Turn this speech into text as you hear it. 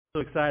So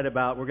excited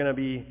about. We're going to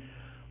be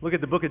look at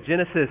the book of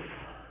Genesis,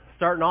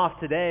 starting off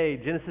today.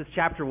 Genesis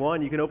chapter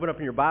 1. You can open up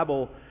in your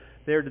Bible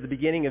there to the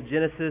beginning of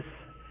Genesis,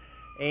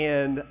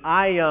 and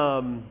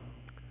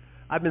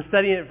I've been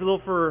studying it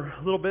for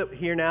a little bit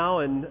here now,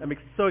 and I'm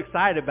so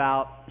excited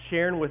about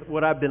sharing with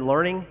what I've been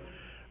learning.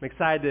 I'm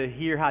excited to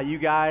hear how you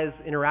guys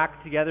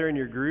interact together in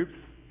your groups,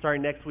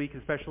 starting next week,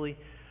 especially,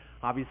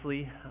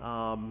 obviously.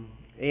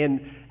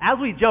 And as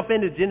we jump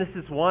into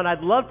Genesis 1,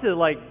 I'd love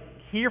to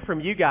hear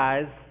from you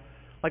guys.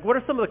 What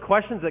are some of the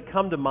questions that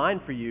come to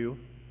mind for you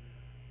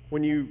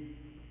when you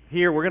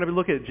hear, we're going to be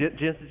looking at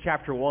Genesis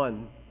chapter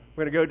 1.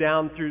 We're going to go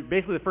down through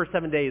basically the first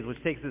 7 days,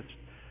 which takes us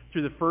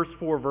through the first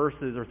 4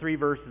 verses or 3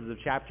 verses of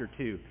chapter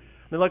 2.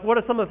 I mean, what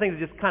are some of the things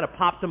that just kind of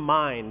pop to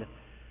mind?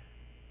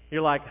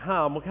 You're like,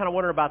 I'm kind of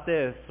wondering about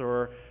this.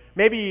 Or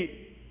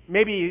maybe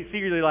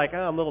secretly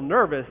I'm a little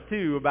nervous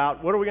too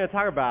about what are we going to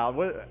talk about?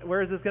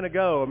 Where is this going to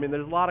go? I mean,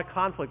 there's a lot of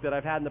conflict that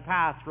I've had in the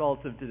past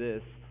relative to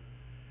this.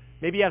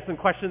 Maybe you have some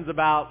questions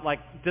about,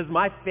 does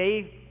my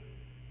faith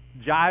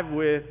jive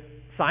with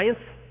science?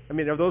 I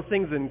mean, are those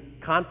things in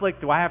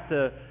conflict? Do I have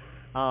to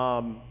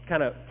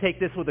kind of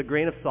take this with a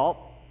grain of salt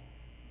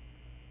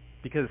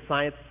because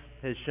science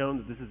has shown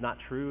that this is not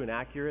true and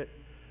accurate?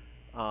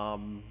 Or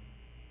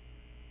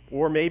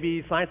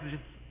maybe science is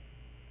just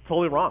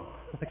totally wrong.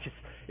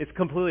 It's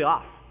completely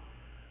off.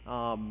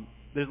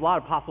 There's a lot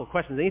of possible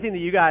questions. Anything that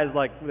you guys,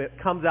 that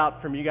comes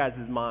out from you guys'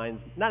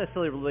 minds, not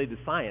necessarily related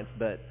to science,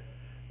 but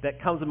that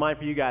comes to mind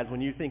for you guys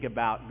when you think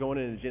about going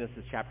into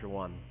Genesis chapter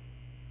 1?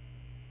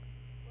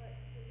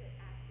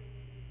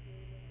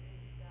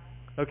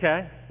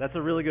 Okay, that's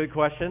a really good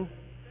question.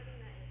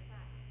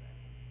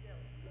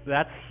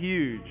 That's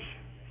huge,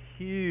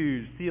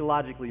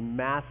 theologically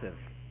massive.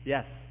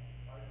 Yes.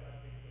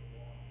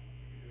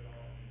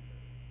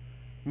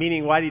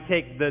 Meaning, why do you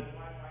take the...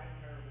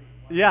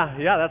 Yeah,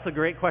 that's a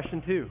great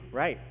question too,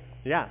 right?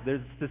 Yeah,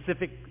 there's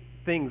specific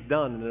things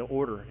done in an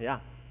order, yeah.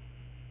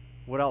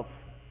 What else?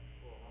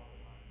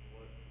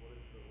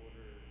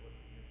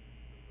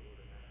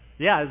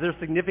 Yeah, is there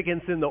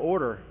significance in the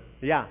order?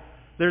 Yeah.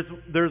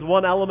 There's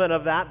one element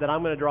of that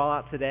I'm going to draw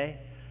out today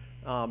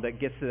that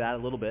gets to that a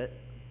little bit.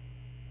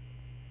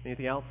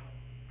 Anything else?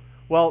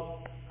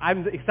 Well,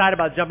 I'm excited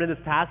about jumping into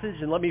this passage,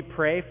 and let me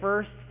pray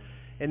first,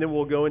 and then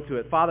we'll go into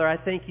it. Father, I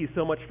thank you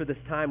so much for this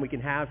time we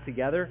can have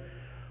together,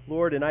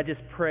 Lord, and I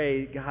just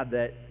pray, God,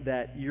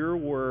 that your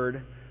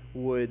word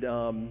would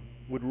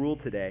rule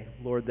today,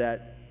 Lord,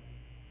 that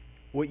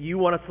what you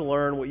want us to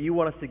learn, what you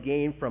want us to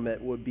gain from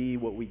it would be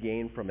what we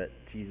gain from it,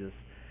 Jesus.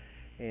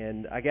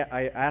 And I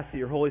ask that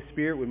your Holy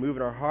Spirit would move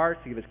in our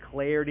hearts to give us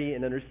clarity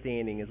and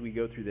understanding as we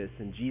go through this.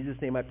 In Jesus'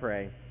 name I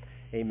pray.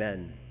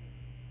 Amen.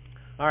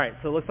 All right,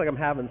 so it looks like I'm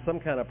having some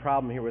kind of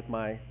problem here with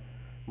my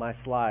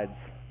slides.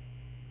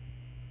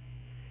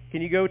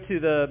 Can you go to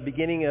the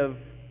beginning of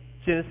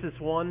Genesis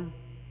 1?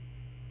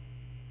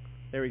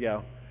 There we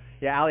go.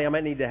 Yeah, Allie, I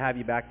might need to have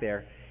you back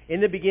there. In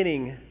the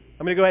beginning...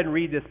 I'm going to go ahead and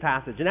read this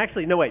passage. And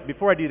actually, no, wait,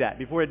 before I do that,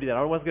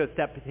 I want to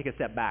take a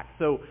step back.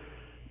 So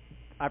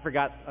I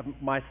forgot,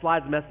 my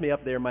slides messed me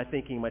up there, my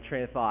thinking, my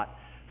train of thought.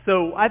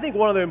 So I think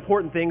one of the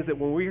important things that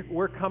when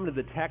we're coming to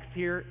the text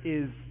here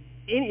is,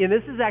 and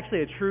this is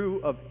actually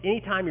true of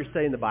any time you're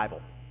studying the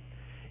Bible,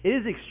 it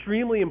is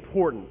extremely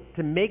important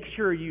to make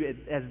sure you,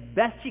 as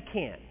best you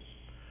can,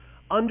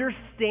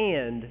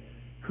 understand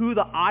who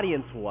the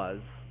audience was,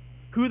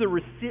 who the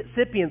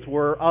recipients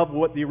were of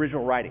what the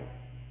original writing.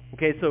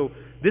 Okay, so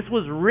this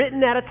was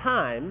written at a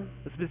time,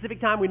 a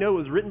specific time we know it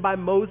was written by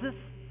Moses,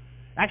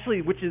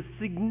 actually, which is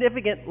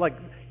significant,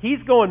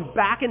 he's going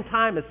back in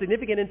time, is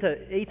significant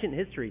into ancient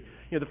history.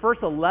 You know, the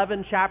first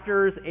 11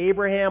 chapters,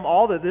 Abraham,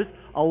 there's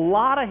a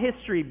lot of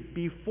history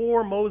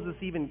before Moses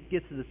even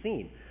gets to the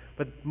scene.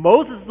 But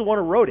Moses is the one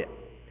who wrote it.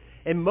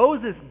 And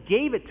Moses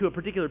gave it to a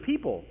particular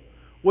people,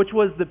 which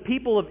was the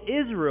people of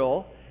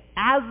Israel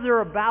as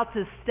they're about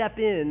to step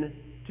in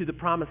to the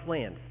promised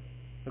land.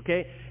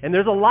 Okay? And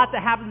there's a lot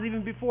that happens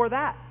even before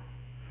that.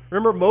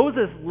 Remember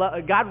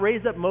God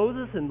raised up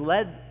Moses and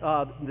led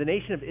the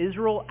nation of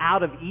Israel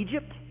out of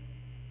Egypt.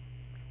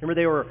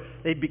 Remember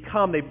they'd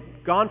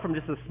gone from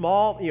just a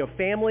small,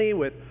 family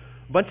with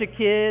a bunch of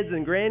kids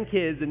and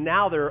grandkids, and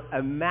now they're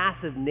a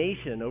massive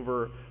nation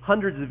over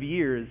hundreds of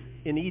years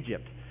in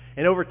Egypt.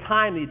 And over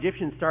time, the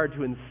Egyptians started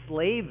to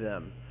enslave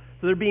them.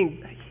 So they're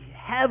being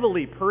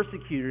heavily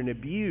persecuted and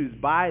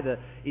abused by the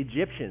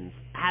Egyptians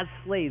as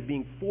slaves,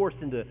 being forced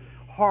into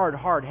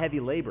hard, heavy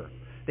labor.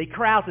 They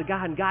cry out to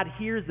God, and God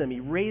hears them. He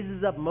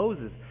raises up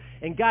Moses,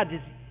 and God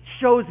just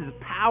shows his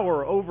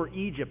power over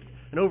Egypt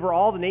and over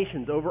all the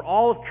nations, over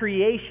all of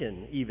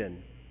creation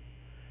even,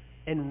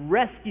 and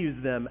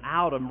rescues them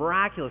out of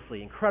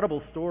miraculously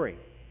incredible story.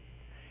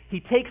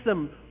 He takes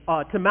them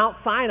to Mount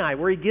Sinai,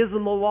 where he gives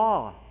them the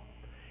law,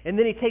 and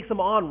then he takes them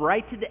on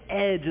right to the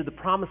edge of the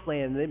promised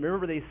land. And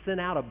remember, they sent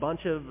out a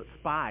bunch of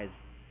spies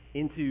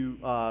into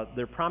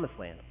their promised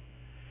land.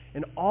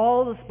 And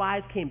all the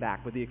spies came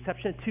back with the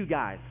exception of 2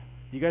 guys.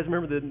 Do you guys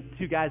remember the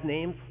 2 guys'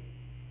 names?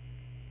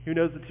 Who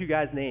knows the 2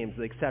 guys' names,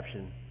 the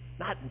exception?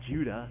 Not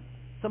Judah,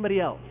 somebody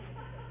else.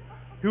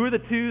 Who are the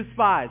two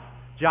spies?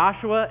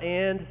 Joshua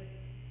and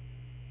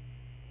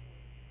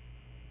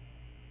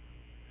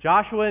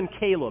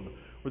Caleb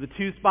were the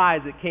two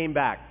spies that came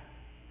back.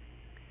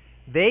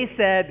 They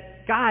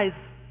said, guys,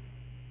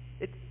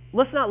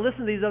 let's not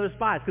listen to these other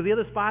spies, because the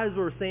other spies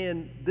were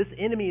saying, this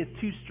enemy is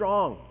too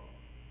strong.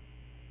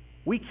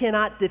 We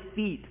cannot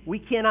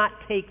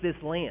take this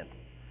land.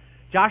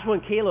 Joshua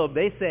and Caleb,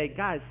 they say,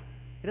 guys,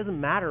 it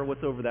doesn't matter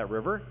what's over that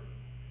river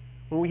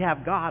when we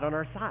have God on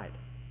our side.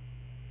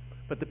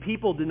 But the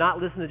people did not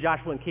listen to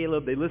Joshua and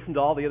Caleb. They listened to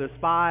all the other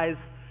spies,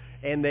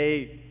 and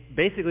they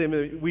basically,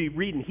 we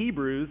read in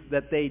Hebrews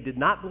that they did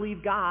not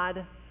believe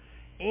God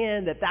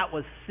and that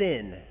was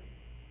sin.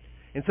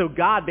 And so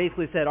God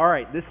basically said, all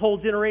right, this whole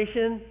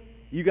generation,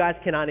 you guys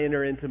cannot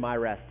enter into my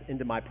rest,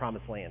 into my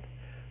promised land.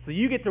 So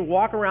you get to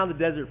walk around the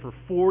desert for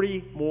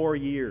 40 more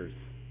years.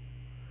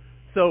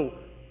 So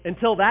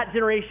until that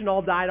generation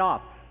all died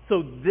off.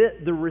 So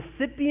the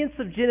recipients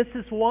of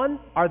Genesis 1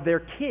 are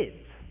their kids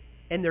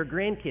and their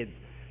grandkids.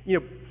 You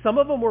know, some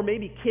of them were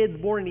maybe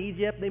kids born in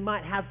Egypt. They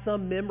might have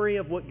some memory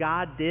of what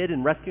God did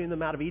in rescuing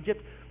them out of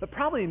Egypt. But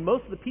probably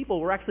most of the people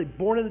were actually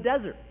born in the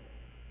desert,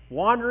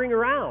 wandering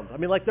around. I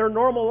mean, like their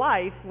normal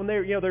life when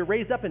they're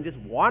raised up and just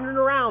wandering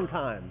around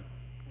time.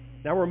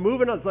 Now we're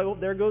moving on. It's like, oh,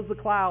 there goes the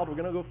cloud. We're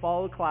going to go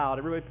follow the cloud.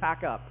 Everybody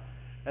pack up.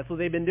 That's what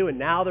they've been doing.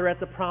 Now they're at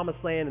the promised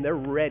land and they're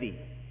ready.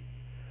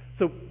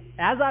 So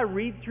as I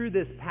read through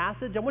this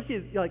passage, I want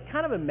you to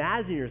kind of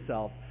imagine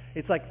yourself.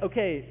 It's like,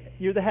 okay,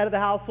 you're the head of the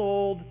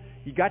household.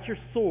 You got your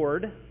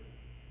sword.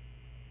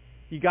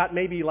 You got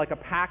maybe like a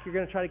pack you're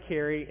going to try to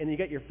carry. And you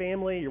got your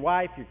family, your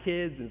wife, your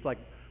kids. And it's like,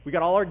 we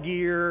got all our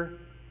gear.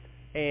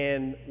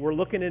 And we're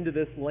looking into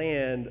this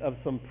land of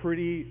some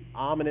pretty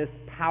ominous,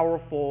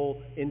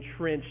 powerful,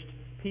 entrenched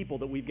people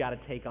that we've got to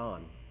take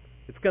on.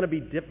 It's going to be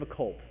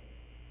difficult.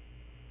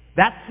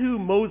 That's who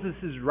Moses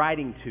is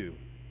writing to.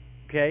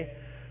 Okay?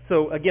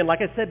 So again,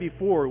 like I said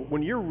before,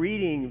 when you're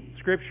reading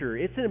Scripture,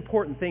 it's an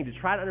important thing to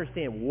try to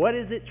understand what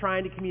is it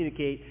trying to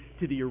communicate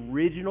to the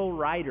original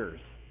writers.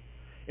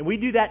 And we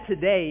do that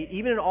today,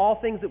 even in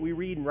all things that we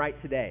read and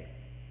write today.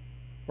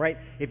 Right?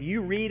 If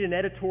you read an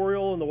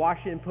editorial in the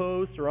Washington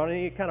Post or on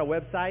any kind of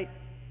website,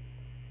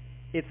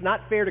 it's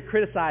not fair to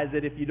criticize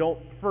it if you don't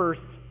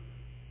first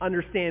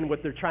understand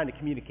what they're trying to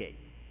communicate.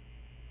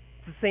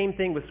 It's the same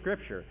thing with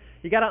Scripture.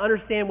 You got to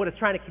understand what it's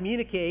trying to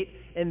communicate,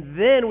 and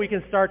then we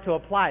can start to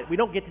apply it. We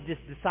don't get to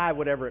just decide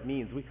whatever it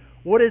means.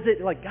 What is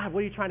it, like, God,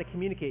 what are you trying to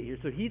communicate here?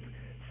 So he's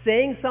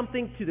saying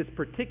something to this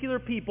particular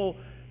people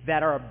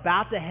that are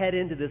about to head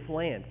into this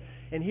land.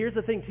 And here's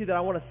the thing, too, that I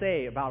want to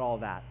say about all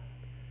that,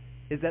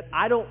 is that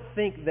I don't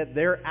think that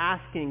they're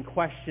asking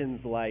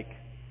questions like,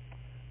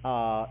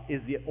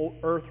 is the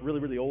earth really,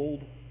 really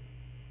old,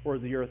 or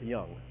is the earth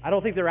young? I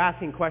don't think they're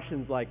asking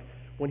questions like,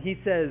 when he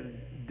says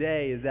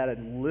day, is that a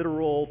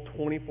literal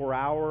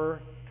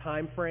 24-hour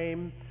time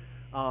frame?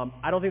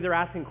 I don't think they're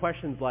asking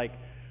questions like,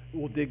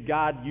 well, did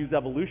God use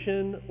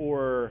evolution?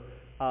 Or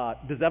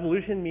does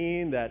evolution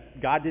mean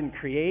that God didn't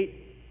create?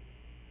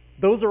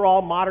 Those are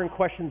all modern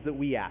questions that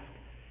we ask.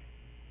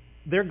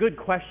 They're good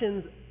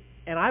questions,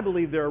 and I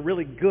believe there are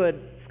really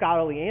good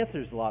scholarly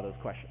answers to a lot of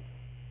those questions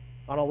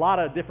on a lot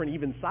of different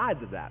even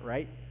sides of that,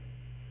 right?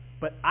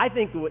 But I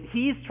think what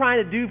he's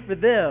trying to do for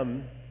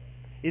them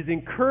is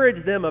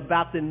encourage them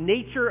about the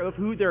nature of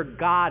who their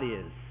God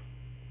is.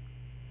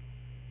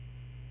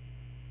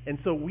 And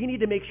so we need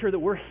to make sure that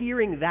we're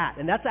hearing that.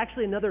 And that's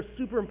actually another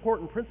super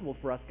important principle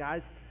for us,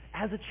 guys,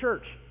 as a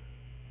church.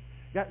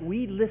 That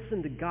we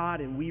listen to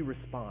God and we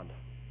respond.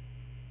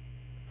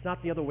 It's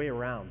not the other way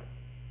around.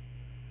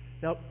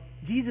 Now,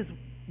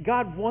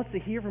 God wants to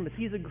hear from us.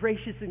 He's a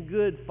gracious and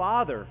good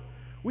Father.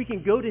 We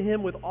can go to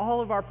Him with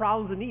all of our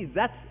problems and needs.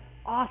 That's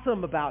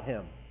awesome about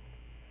Him.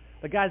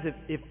 But guys,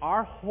 if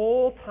our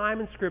whole time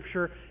in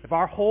Scripture, if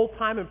our whole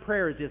time in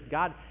prayer is just,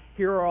 God,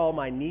 here are all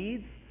my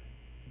needs.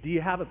 Do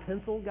you have a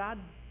pencil, God?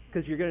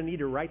 Because you're going to need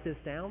to write this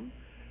down.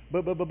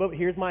 But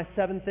here's my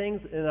 7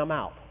 things, and I'm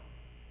out.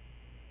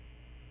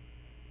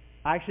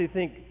 I actually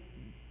think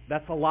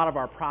that's a lot of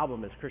our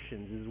problem as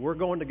Christians, is we're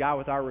going to God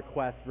with our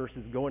requests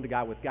versus going to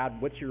God with, God,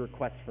 what's your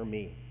request for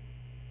me?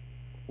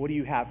 What do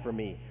you have for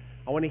me?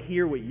 I want to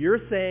hear what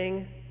you're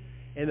saying,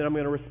 and then I'm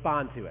going to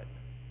respond to it.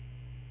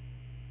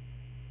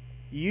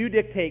 You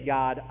dictate,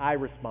 God, I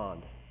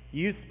respond.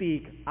 You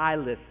speak, I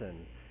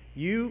listen.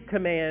 You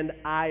command,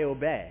 I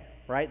obey.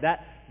 Right?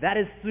 That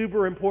is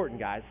super important,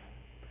 guys.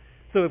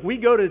 So if we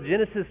go to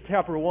Genesis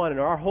chapter 1 and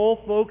our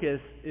whole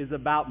focus is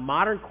about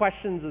modern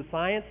questions of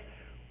science,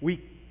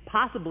 we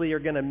possibly are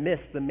going to miss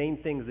the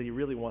main things that he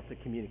really wants to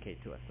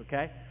communicate to us,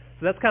 okay?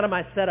 So that's kind of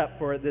my setup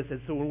for this.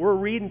 So when we're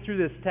reading through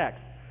this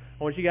text,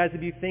 I want you guys to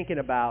be thinking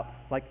about,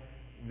 like,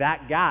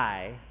 that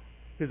guy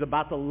who's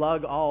about to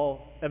lug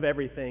all of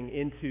everything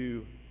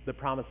into the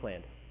promised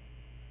land.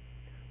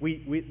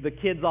 The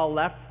kids all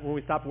left when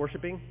we stopped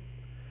worshiping.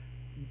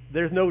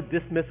 There's no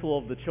dismissal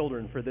of the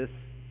children for this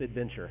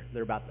adventure.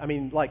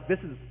 This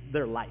is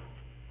their life.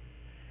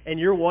 And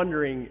you're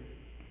wondering,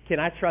 can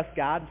I trust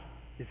God?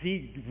 Is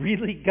He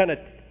really going to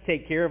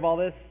take care of all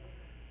this?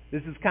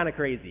 This is kind of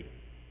crazy.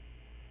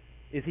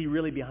 Is he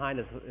really behind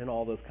us in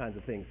all those kinds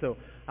of things? So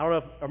I don't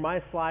know are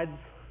my slides,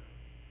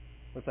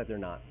 looks like they're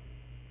not.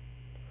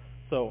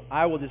 So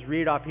I will just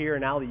read it off here,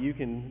 and Allie, you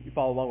can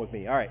follow along with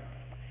me. All right.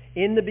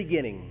 In the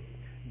beginning,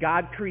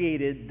 God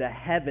created the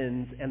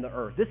heavens and the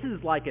earth. This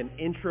is like an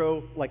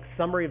intro, like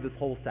summary of this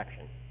whole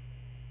section.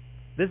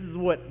 This is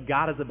what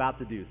God is about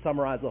to do,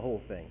 summarize the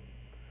whole thing.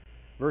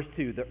 Verse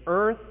 2, the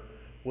earth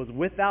was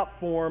without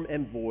form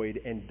and void,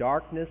 and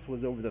darkness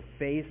was over the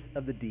face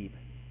of the deep.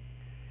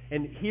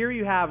 And here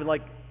you have,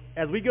 like,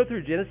 as we go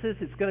through Genesis,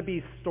 it's going to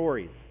be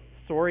stories,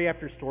 story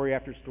after story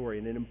after story.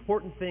 And an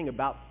important thing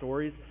about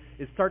stories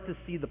is start to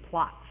see the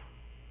plots.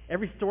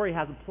 Every story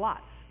has a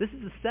plot. This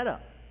is the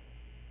setup.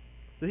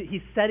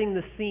 He's setting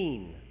the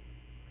scene.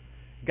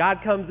 God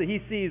comes,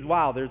 he sees,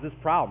 wow, there's this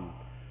problem.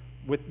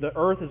 The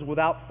earth is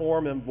without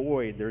form and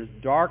void. There's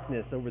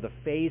darkness over the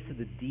face of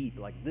the deep.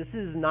 Like, this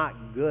is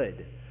not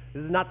good.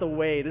 This is not the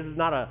way. This is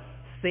not a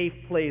safe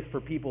place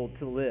for people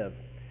to live.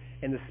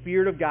 And the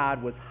Spirit of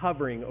God was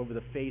hovering over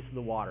the face of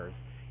the waters.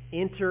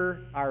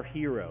 Enter our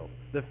hero,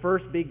 the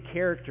first big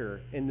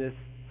character in this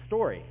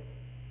story.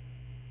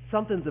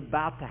 Something's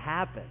about to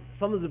happen.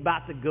 Something's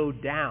about to go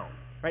down.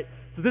 Right?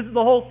 So this is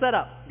the whole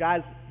setup,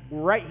 guys,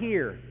 right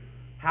here.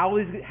 How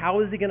is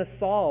he going to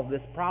solve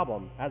this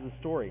problem as a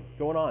story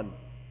going on?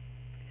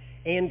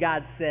 And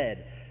God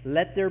said,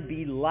 let there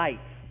be light.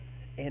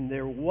 And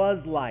there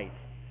was light.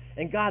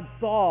 And God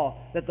saw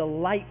that the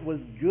light was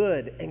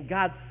good. And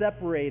God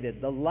separated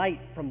the light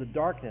from the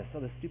darkness. Oh,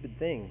 the stupid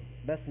thing.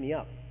 Messed me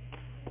up.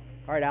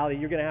 All right, Allie,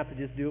 you're going to have to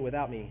just do it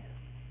without me.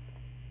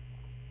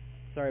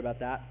 Sorry about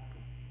that.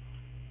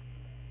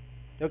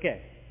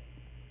 Okay.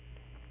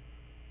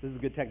 This is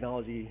good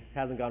technology.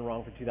 Hasn't gone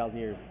wrong for 2,000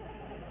 years.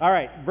 All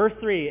right, verse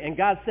 3. And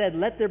God said,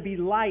 let there be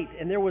light.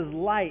 And there was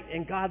light.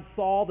 And God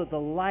saw that the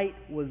light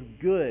was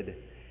good.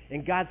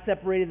 And God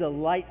separated the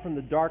light from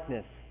the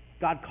darkness.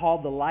 God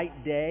called the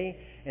light day,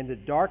 and the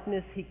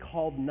darkness he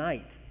called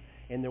night.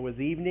 And there was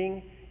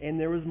evening, and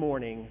there was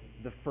morning,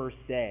 the first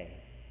day.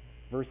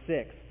 Verse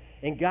 6.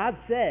 And God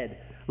said,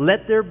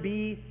 let there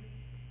be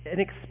an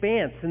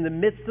expanse in the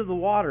midst of the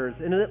waters,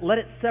 and let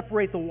it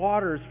separate the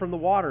waters from the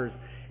waters.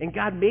 And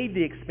God made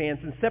the expanse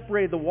and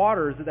separated the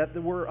waters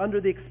that were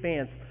under the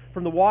expanse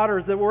from the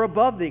waters that were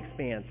above the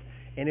expanse.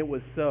 And it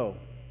was so.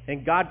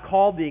 And God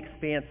called the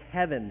expanse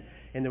heaven.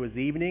 And there was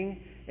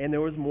evening and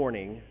there was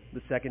morning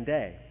the second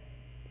day.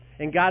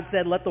 And God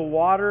said, let the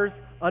waters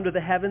under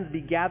the heavens be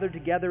gathered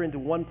together into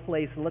one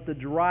place, and let the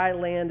dry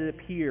land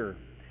appear.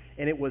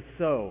 And it was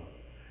so.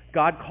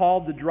 God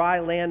called the dry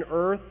land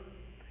earth,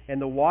 and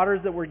the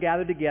waters that were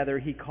gathered together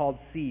he called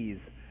seas.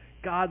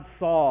 God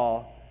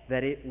saw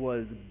that it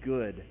was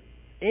good.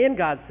 And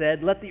God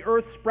said, let the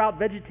earth sprout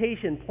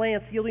vegetation,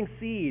 plants yielding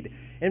seed,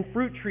 and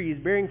fruit trees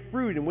bearing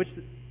fruit in which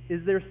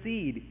is their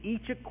seed,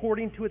 each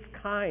according to its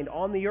kind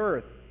on the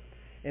earth.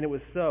 And it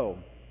was so.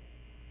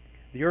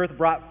 The earth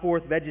brought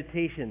forth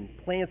vegetation,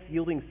 plants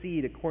yielding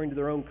seed according to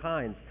their own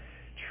kinds,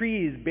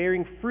 trees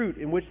bearing fruit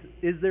in which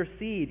is their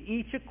seed,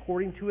 each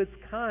according to its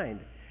kind.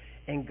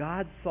 And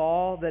God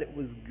saw that it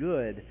was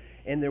good.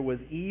 And there was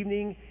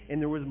evening and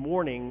there was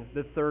morning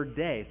the third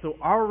day. So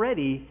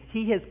already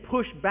he has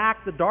pushed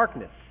back the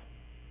darkness.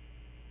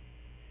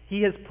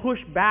 He has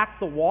pushed back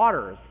the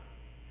waters.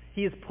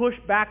 He has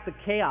pushed back the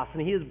chaos,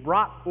 and he has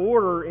brought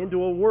order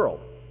into a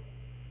world.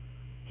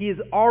 He is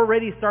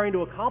already starting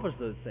to accomplish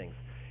those things.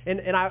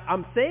 And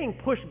I'm saying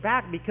push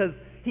back because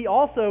he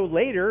also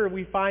later,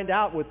 we find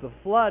out with the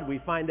flood, we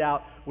find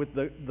out with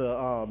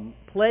the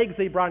plagues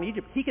they brought in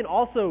Egypt, he can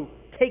also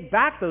take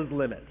back those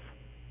limits.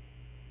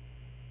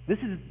 This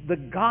is the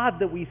God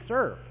that we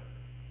serve.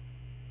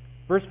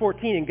 Verse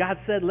 14, and God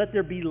said, let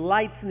there be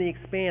lights in the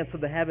expanse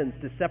of the heavens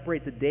to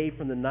separate the day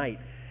from the night.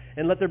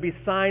 And let there be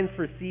signs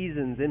for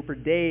seasons and for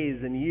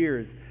days and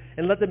years.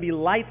 And let there be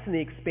lights in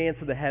the expanse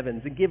of the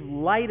heavens and give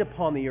light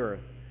upon the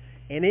earth.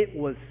 And it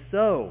was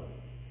so.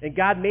 And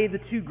God made the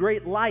two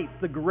great lights,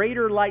 the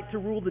greater light to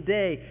rule the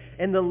day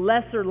and the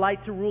lesser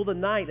light to rule the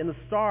night and the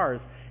stars.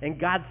 And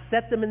God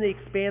set them in the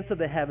expanse of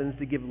the heavens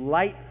to give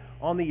light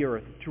on the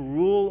earth, to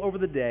rule over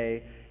the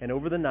day and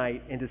over the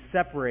night, and to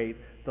separate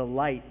the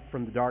light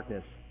from the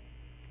darkness.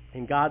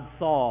 And God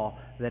saw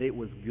that it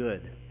was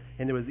good.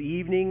 And there was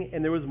evening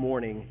and there was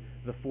morning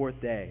the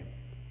fourth day.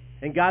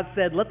 And God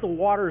said, let the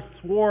waters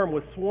swarm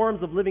with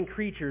swarms of living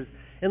creatures,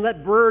 and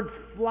let birds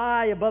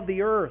fly above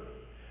the earth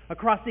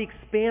across the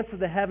expanse of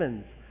the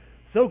heavens.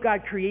 So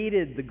God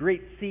created the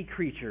great sea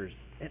creatures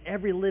and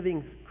every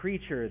living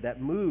creature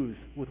that moves,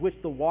 with which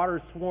the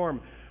waters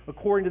swarm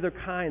according to their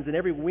kinds, and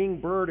every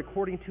winged bird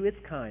according to its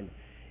kind.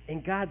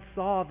 And God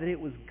saw that it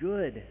was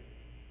good.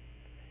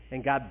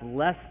 And God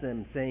blessed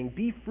them, saying,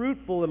 be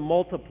fruitful and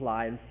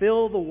multiply, and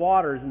fill the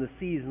waters and the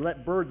seas, and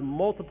let birds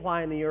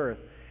multiply in the earth.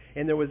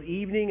 And there was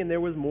evening and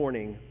there was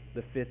morning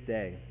the fifth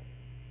day.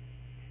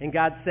 And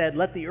God said,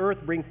 let the earth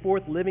bring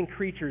forth living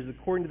creatures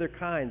according to their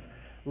kinds,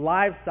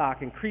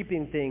 livestock and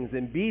creeping things,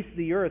 and beasts of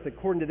the earth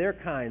according to their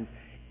kinds.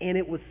 And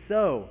it was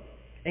so.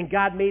 And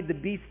God made the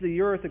beasts of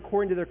the earth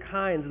according to their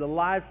kinds, and the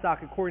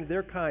livestock according to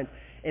their kinds,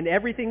 and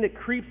everything that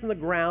creeps on the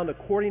ground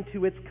according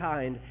to its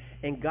kind.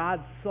 And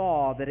God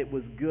saw that it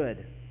was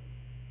good.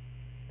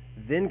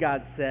 Then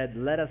God said,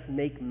 let us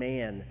make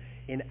man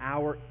in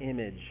our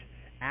image,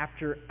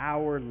 after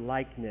our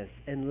likeness,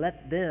 and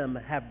let them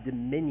have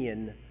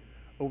dominion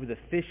over the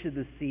fish of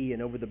the sea,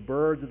 and over the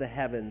birds of the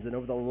heavens, and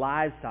over the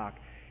livestock,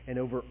 and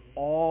over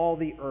all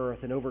the earth,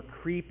 and over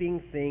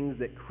creeping things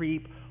that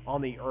creep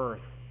on the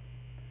earth.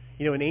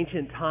 You know, in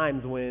ancient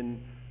times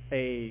when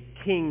a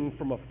king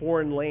from a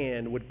foreign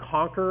land would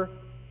conquer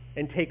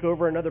and take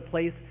over another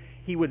place,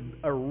 he would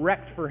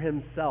erect for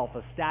himself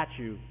a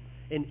statue,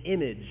 an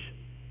image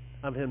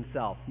of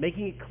himself,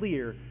 making it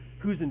clear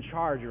who's in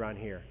charge around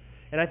here.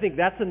 And I think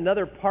that's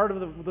another part of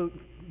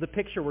the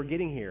picture we're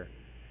getting here,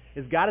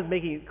 is God is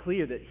making it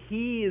clear that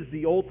he is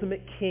the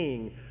ultimate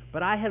king,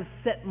 but I have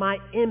set my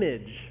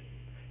image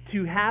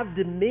to have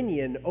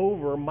dominion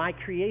over my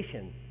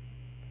creation.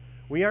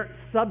 We aren't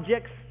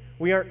subjects.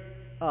 We aren't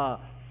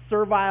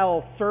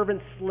servile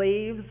servant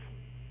slaves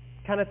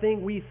kind of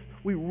thing. We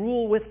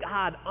rule with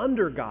God,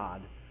 under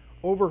God,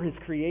 over his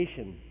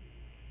creation.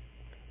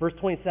 Verse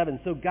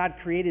 27, so God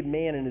created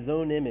man in his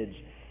own image.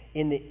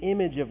 In the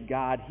image of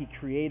God he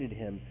created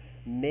him.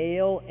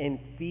 Male and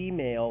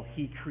female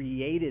he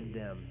created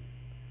them.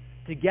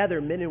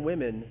 Together men and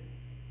women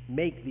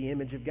make the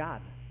image of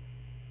God.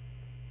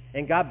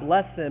 And God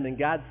blessed them, and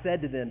God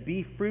said to them,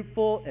 be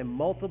fruitful and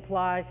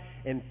multiply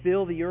and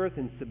fill the earth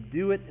and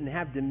subdue it and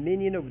have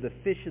dominion over the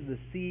fish of the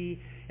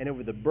sea and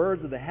over the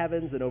birds of the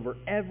heavens and over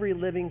every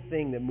living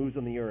thing that moves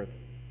on the earth.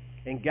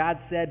 And God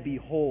said,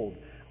 behold,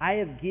 I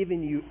have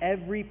given you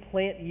every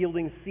plant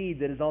yielding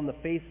seed that is on the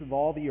face of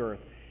all the earth,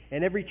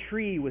 and every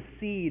tree with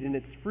seed in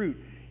its fruit.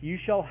 You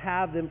shall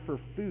have them for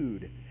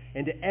food.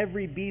 And to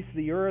every beast of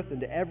the earth,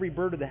 and to every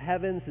bird of the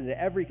heavens, and to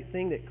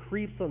everything that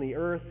creeps on the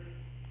earth,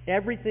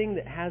 everything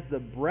that has the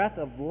breath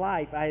of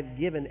life, I have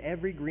given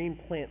every green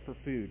plant for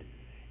food.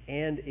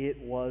 And it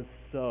was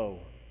so.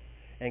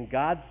 And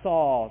God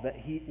saw that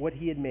what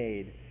he had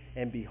made,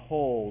 and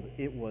behold,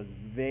 it was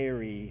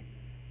very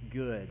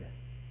good.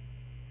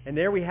 And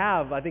there we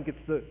have, I think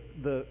it's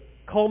the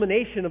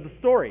culmination of the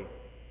story.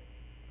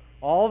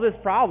 All this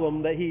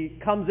problem that he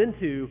comes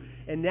into,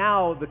 and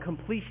now the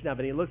completion of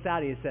it. He looks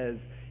out and he says,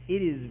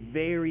 it is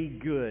very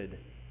good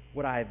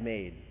what I have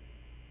made.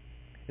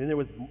 And there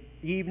was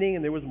evening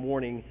and there was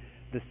morning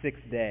the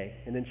sixth day.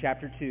 And then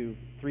chapter 2,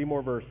 3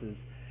 more verses.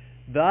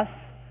 Thus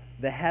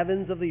the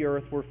heavens of the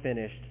earth were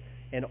finished,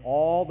 and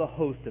all the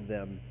host of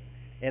them.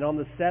 And on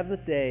the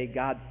seventh day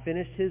God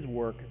finished his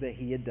work that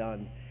he had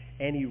done,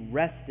 and he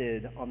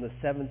rested on the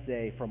seventh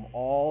day from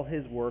all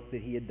his work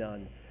that he had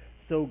done.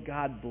 So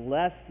God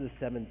blessed the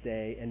seventh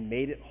day and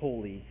made it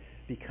holy,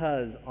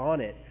 because on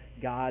it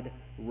God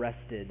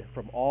rested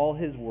from all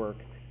his work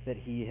that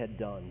he had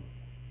done.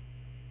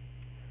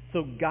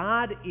 So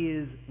God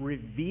is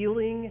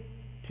revealing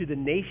to the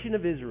nation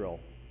of Israel,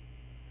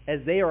 as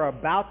they are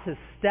about to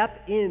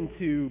step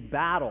into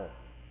battle,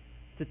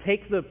 to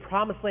take the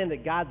promised land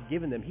that God's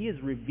given them, he is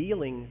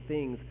revealing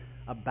things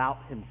about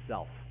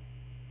himself.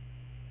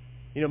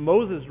 You know,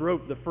 Moses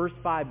wrote the first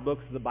 5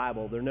 books of the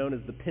Bible. They're known as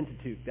the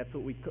Pentateuch. That's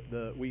what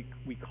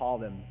we call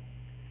them.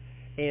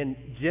 And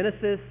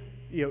Genesis,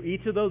 you know,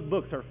 each of those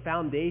books are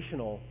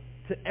foundational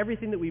to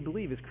everything that we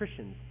believe as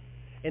Christians.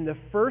 And the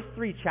first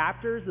 3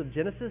 chapters of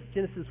Genesis,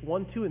 Genesis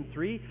 1, 2, and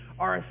 3,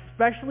 are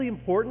especially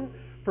important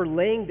for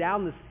laying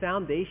down this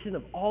foundation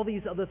of all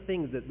these other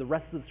things that the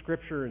rest of the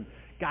Scripture and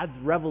God's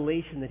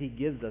revelation that he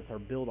gives us are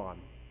built on.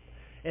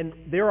 And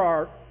there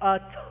are a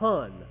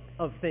ton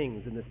of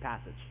things in this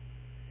passage.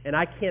 And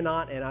I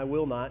cannot, and I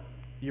will not,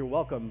 you're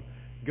welcome,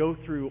 go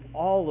through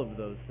all of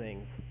those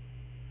things.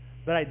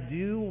 But I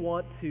do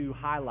want to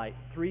highlight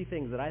 3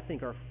 things that I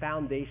think are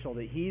foundational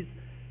that he's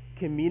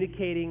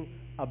communicating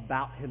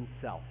about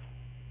himself.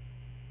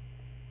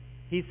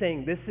 He's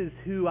saying, this is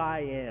who I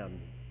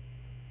am.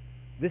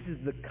 This is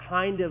the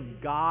kind of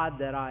God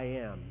that I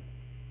am.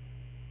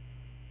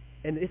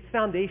 And it's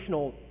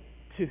foundational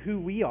to who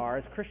we are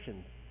as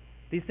Christians.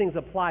 These things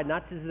apply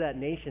not just to that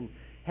nation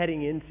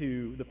heading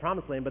into the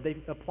promised land, but they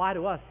apply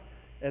to us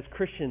as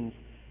Christians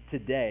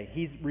today.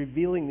 He's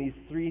revealing these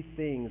 3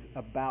 things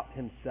about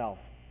himself.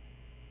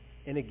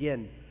 And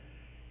again,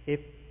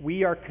 if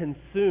we are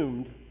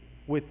consumed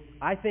with,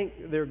 I think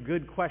they're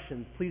good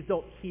questions. Please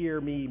don't hear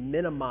me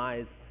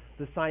minimize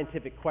the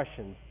scientific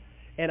questions.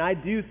 And I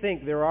do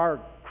think there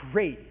are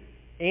great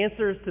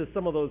answers to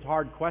some of those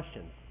hard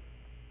questions.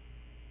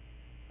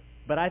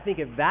 But I think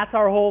if that's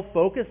our whole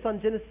focus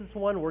on Genesis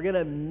 1, we're going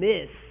to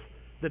miss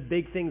the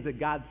big things that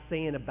God's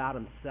saying about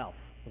himself,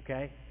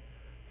 okay?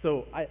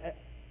 So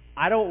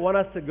I don't want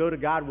us to go to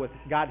God with,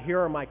 God, here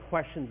are my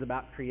questions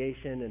about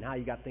creation and how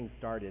you got things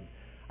started.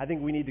 I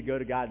think we need to go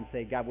to God and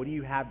say, God, what do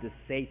you have to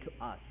say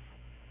to us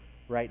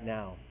right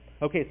now?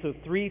 Okay, so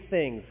 3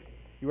 things.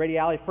 You ready,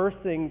 Allie? First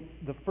thing,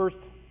 where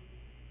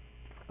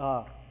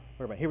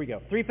am I? Here we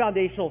go. 3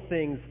 foundational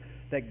things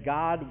that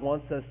God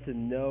wants us to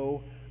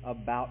know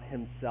about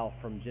himself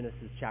from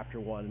Genesis chapter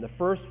 1. And the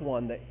first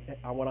one that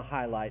I want to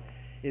highlight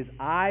is,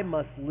 I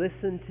must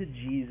listen to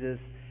Jesus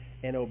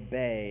and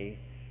obey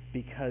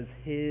because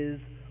his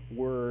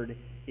word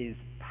is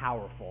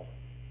powerful.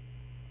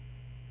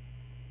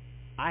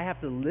 I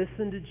have to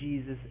listen to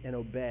Jesus and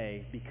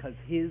obey because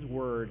his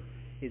word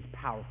is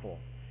powerful.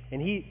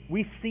 And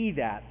we see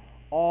that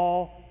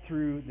all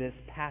through this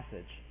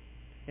passage.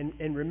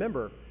 And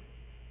remember,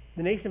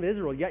 the nation of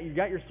Israel, you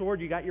got your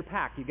sword, you got your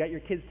pack, you got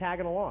your kids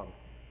tagging along.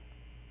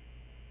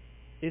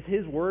 Is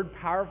his word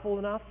powerful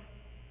enough?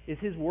 Is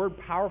his word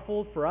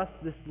powerful for us,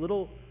 this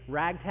little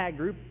ragtag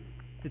group,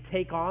 to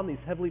take on these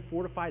heavily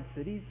fortified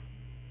cities?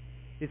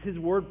 Is his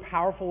word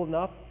powerful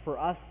enough for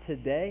us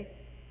today?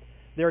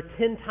 There are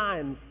 10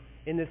 times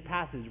in this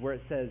passage where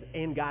it says,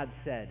 and God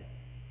said.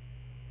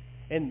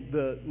 And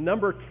the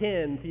number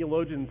 10,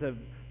 theologians have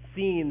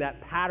seen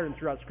that pattern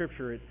throughout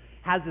Scripture. It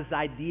has this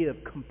idea of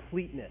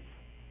completeness.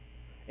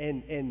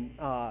 And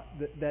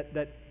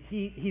that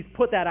he's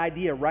put that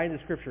idea right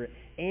into Scripture.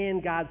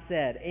 And God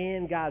said,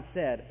 and God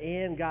said,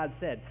 and God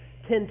said.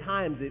 10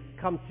 times it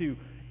comes to,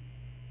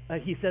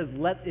 he says,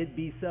 let it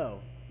be so.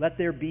 Let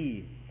there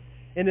be.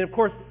 And then, of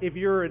course, if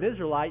you're an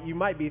Israelite, you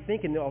might be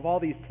thinking of all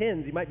these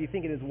 10s. You might be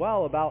thinking as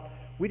well about,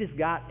 we just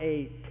got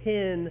a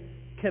 10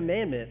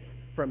 commandments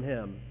from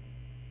him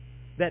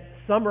that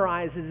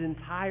summarize his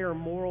entire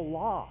moral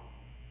law.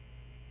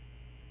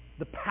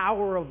 The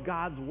power of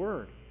God's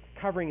word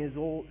covering his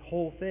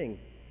whole thing.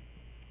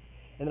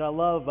 And then I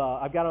love,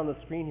 I've got on the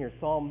screen here,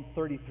 Psalm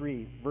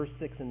 33, verse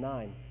 6 and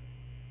 9.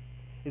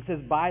 It says,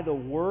 by the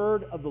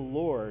word of the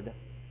Lord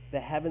the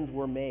heavens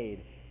were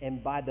made,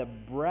 and by the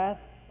breath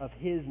of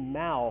his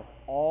mouth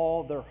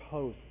all their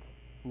hosts.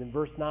 And then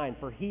verse 9,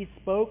 for he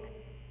spoke,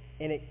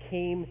 and it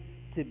came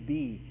to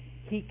be.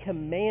 He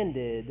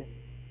commanded,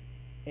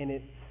 and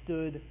it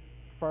stood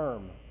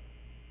firm.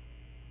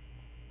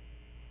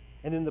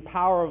 And then the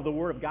power of the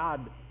Word of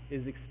God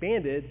is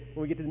expanded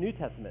when we get to the New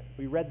Testament.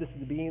 We read this at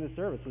the beginning of the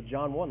service with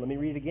John 1. Let me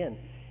read it again.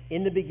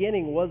 In the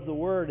beginning was the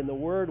Word, and the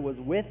Word was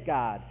with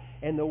God,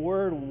 and the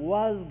Word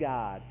was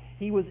God.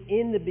 He was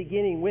in the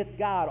beginning with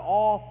God.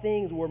 All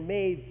things were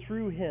made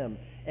through him,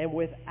 and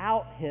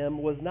without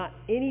him was not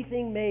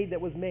anything made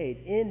that was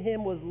made. In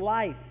him was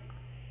life,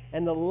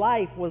 and the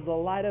life was the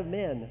light of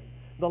men.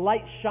 The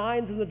light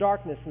shines in the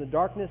darkness, and the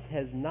darkness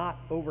has not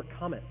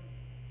overcome it.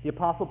 The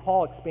Apostle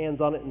Paul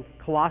expands on it in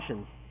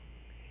Colossians.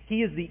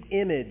 He is the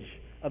image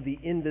of the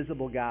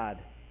invisible God,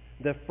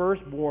 the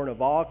firstborn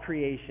of all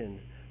creation.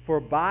 For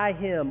by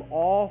him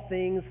all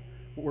things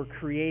were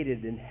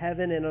created in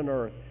heaven and on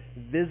earth,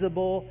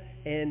 visible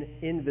and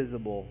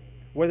invisible.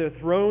 Whether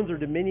thrones or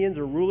dominions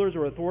or rulers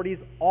or authorities,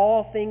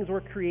 all things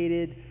were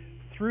created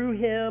through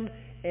him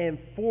and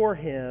for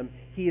him.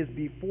 He is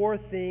before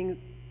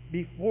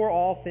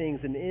all things,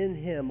 and in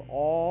him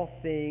all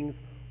things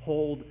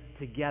hold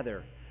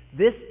together.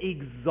 This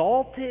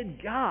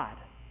exalted God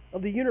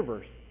of the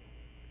universe,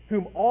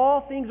 whom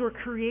all things were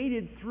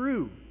created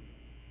through,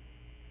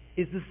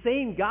 is the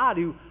same God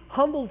who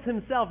humbles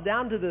himself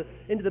down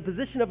into the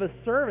position of a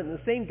servant,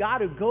 the same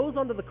God who goes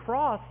onto the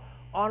cross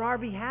on our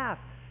behalf,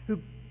 who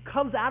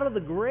comes out of the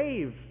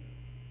grave.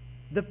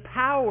 The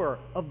power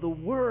of the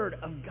Word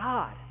of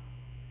God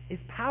is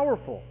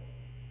powerful.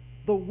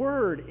 The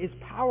Word is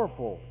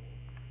powerful.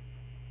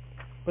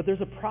 But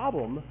there's a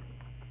problem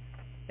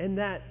in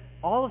that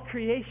all of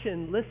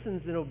creation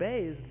listens and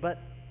obeys, but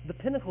the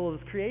pinnacle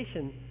of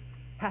creation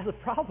has a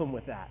problem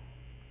with that.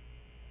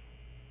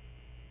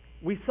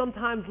 We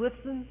sometimes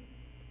listen,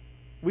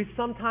 we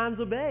sometimes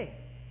obey.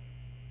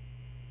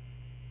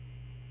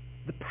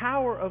 The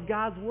power of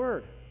God's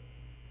Word.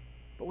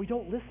 But we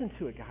don't listen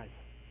to it, guys.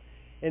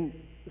 And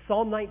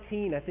Psalm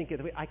 19,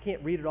 I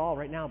can't read it all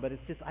right now, but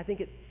I think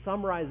it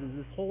summarizes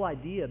this whole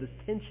idea, this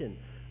tension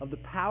of the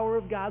power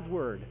of God's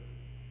Word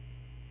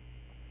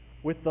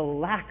with the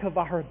lack of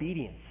our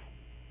obedience.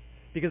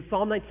 Because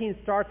Psalm 19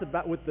 starts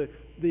with the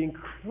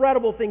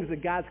incredible things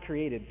that God's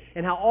created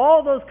and how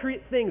all those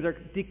things are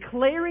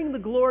declaring the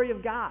glory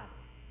of God.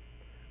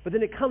 But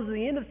then it comes to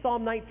the end of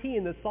Psalm 19,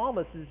 and the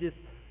psalmist is just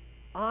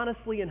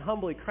honestly and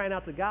humbly crying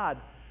out to God,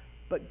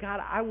 but God,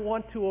 I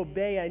want to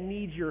obey. I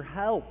need your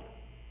help.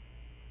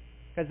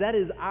 Because that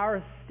is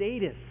our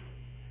status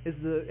as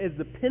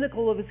the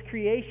pinnacle of his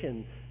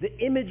creation, the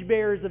image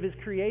bearers of his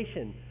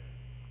creation.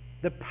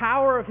 The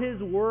power of his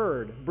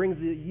word brings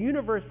the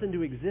universe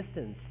into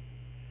existence.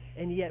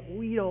 And yet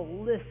we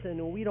don't listen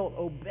and we don't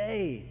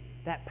obey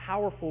that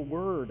powerful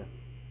word.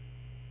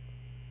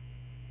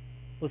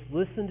 Let's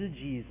listen to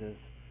Jesus.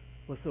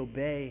 Let's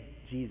obey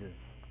Jesus.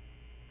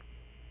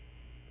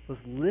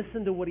 Let's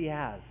listen to what he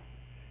has.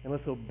 And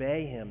let's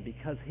obey him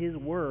because his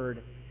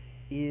word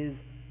is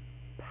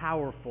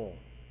powerful.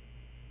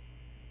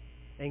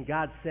 And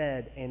God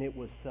said, and it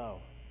was so.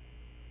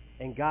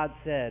 And God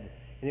said,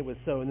 and it was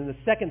so. And then the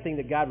second thing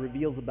that God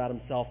reveals about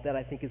himself that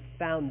I think is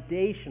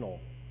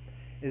foundational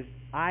is,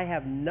 I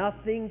have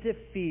nothing to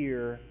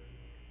fear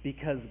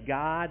because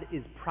God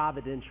is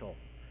providential.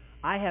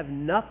 I have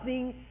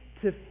nothing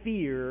to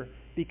fear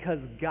because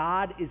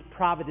God is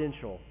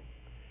providential.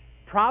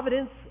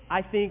 Providence,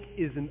 I think,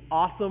 is an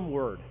awesome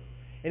word.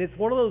 And it's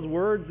one of those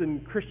words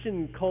in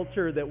Christian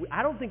culture that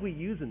I don't think we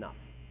use enough.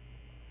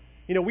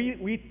 You know,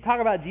 we talk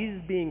about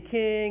Jesus being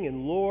king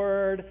and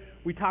Lord.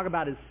 We talk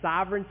about his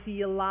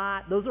sovereignty a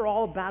lot. Those are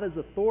all about his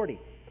authority.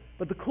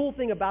 But the cool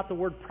thing about the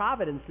word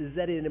providence is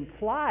that it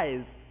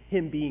implies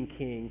him being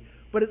king,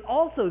 but it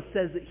also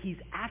says that he's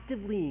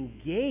actively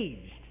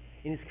engaged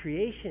in his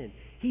creation.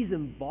 He's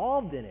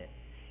involved in it.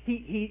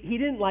 He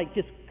didn't like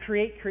just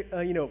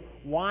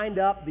wind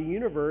up the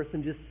universe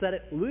and just set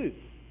it loose.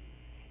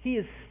 He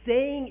is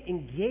staying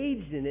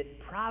engaged in it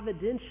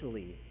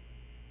providentially.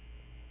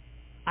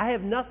 I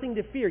have nothing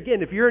to fear.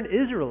 Again, if you're an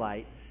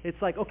Israelite,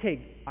 it's like,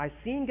 okay, I've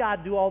seen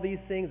God do all these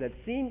things. I've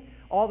seen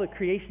all the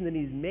creation that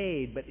he's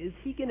made, but is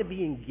he going to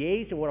be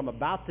engaged in what I'm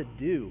about to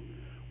do,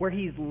 where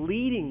he's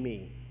leading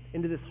me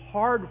into this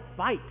hard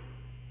fight?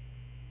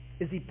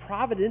 Is he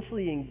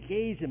providentially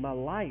engaged in my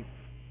life?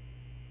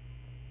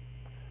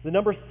 The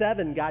number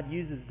 7 God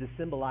uses to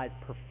symbolize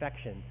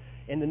perfection.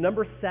 And the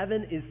number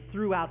 7 is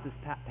throughout this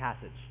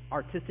passage.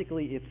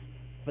 Artistically, it's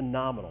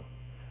phenomenal.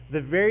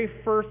 The very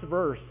first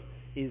verse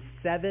is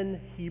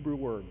 7 Hebrew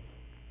words.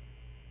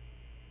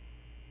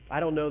 I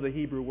don't know the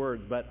Hebrew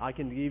words, but I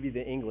can give you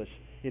the English.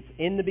 It's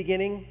in the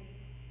beginning,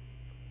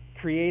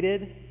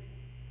 created,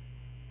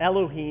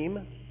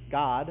 Elohim,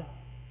 God,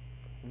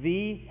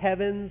 the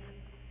heavens,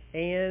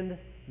 and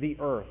the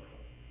earth.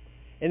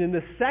 And then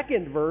the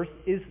second verse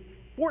is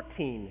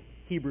 14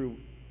 Hebrew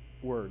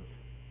words.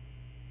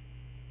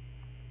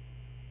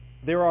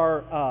 There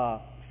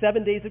are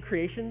 7 days of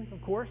creation,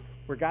 of course,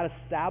 where God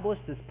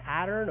established this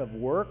pattern of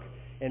work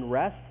and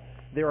rest.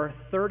 There are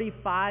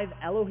 35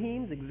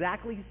 Elohims,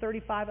 exactly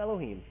 35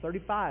 Elohims,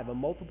 35, a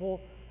multiple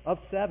of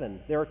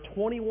 7. There are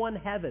 21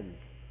 heavens.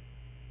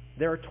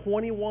 There are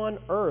 21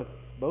 earths,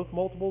 both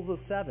multiples of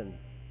 7.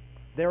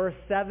 There are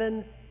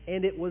 7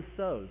 and it was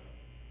so's.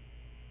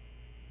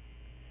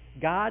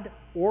 God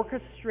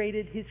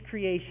orchestrated his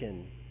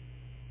creation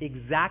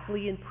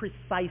exactly and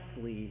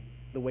precisely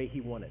the way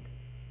he wanted.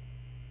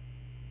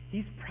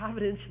 He's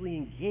providentially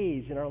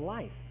engaged in our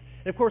life.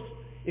 And of course,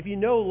 if you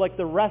know like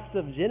the rest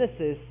of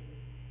Genesis,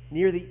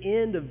 near the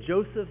end of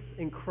Joseph's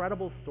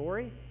incredible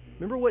story,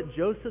 remember what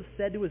Joseph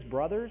said to his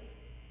brothers?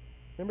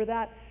 Remember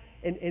that?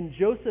 And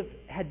Joseph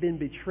had been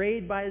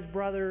betrayed by his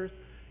brothers.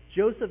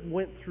 Joseph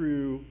went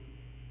through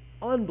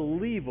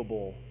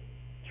unbelievable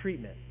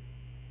treatment.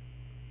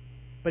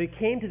 But he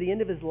came to the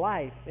end of his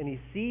life and he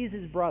sees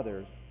his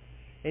brothers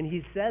and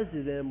he says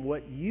to them,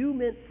 what you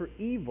meant for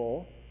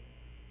evil,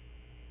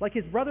 like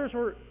his brothers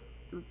were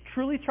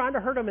truly trying to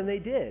hurt him and they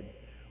did.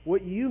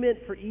 What you meant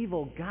for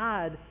evil,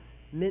 God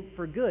meant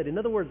for good. In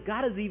other words,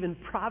 God is even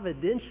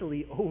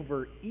providentially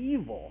over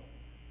evil.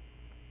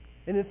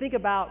 And then think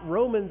about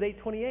Romans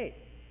 8:28.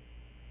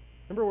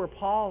 Remember where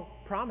Paul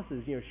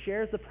promises,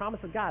 shares the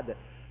promise of God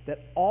that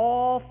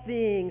all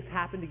things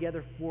happen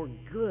together for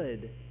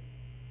good.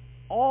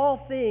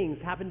 All things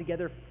happen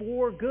together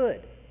for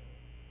good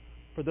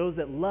for those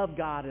that love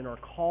God and are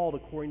called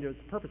according to his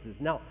purposes.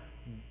 Now,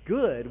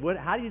 good,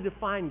 how do you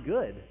define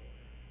good?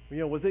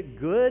 Was it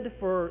good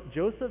for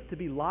Joseph to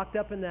be locked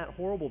up in that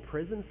horrible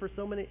prison for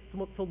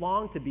so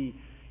long, to be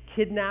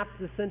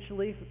kidnapped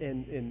essentially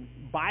and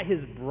by his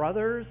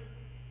brothers?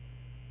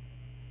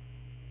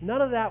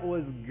 None of that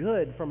was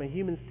good from a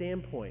human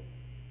standpoint.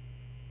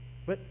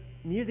 But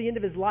near the end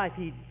of his life,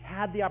 he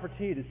had the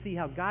opportunity to see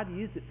how God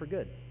used it for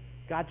good.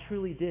 God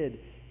truly did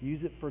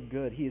use it for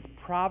good. He is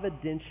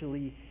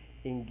providentially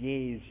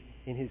engaged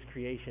in his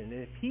creation.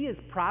 And if he is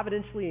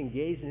providentially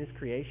engaged in his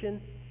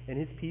creation and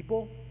his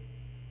people,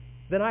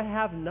 then I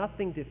have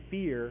nothing to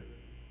fear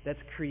that's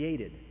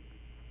created.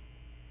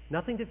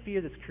 Nothing to fear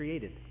that's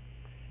created.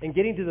 And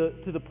getting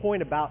to the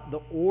point about the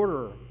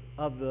order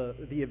of the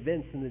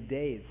events and the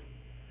days.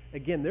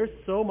 Again, there's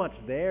so much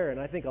there, and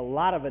I think a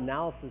lot of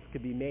analysis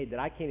could be made that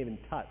I can't even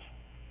touch.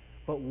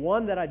 But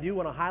one that I do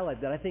want to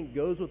highlight that I think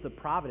goes with the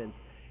providence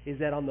is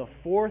that on the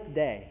 4th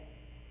day,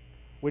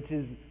 which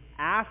is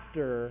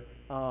after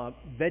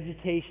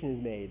vegetation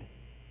is made,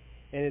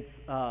 and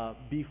it's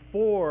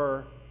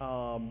before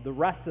the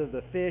rest of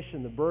the fish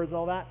and the birds and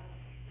all that,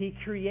 he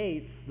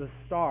creates the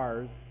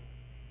stars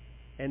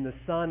and the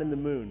sun and the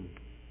moon.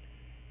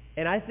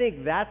 And I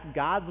think that's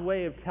God's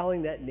way of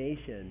telling that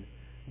nation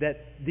that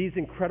these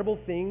incredible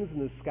things in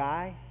the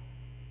sky,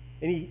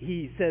 and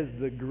he says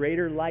the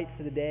greater light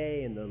for the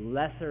day and the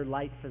lesser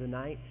light for the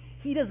night.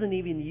 He doesn't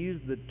even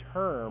use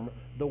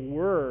the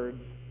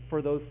words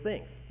for those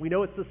things. We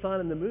know it's the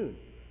sun and the moon.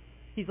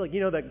 He's like,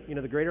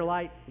 the greater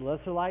light, the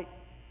lesser light,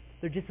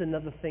 they're just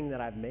another thing that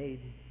I've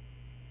made.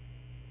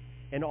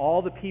 And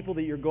all the people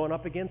that you're going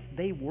up against,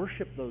 they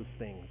worship those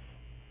things.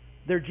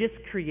 They're just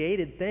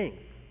created things.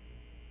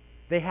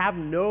 They have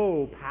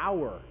no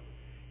power.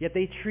 Yet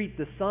they treat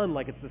the sun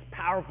like it's this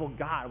powerful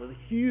God, with a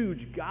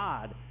huge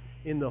God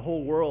in the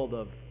whole world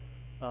of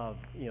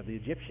the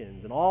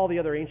Egyptians and all the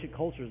other ancient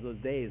cultures of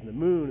those days, and the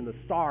moon and the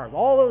stars,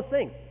 all those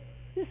things.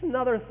 Just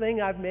another thing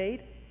I've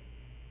made.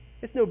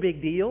 It's no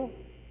big deal.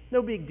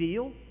 No big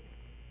deal.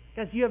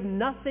 Guys, you have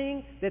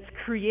nothing that's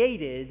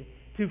created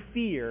to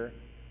fear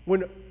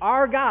when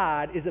our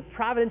God is a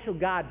providential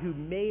God who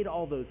made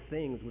all those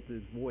things with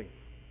his voice.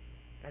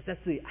 Guys, that's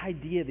the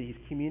idea that he's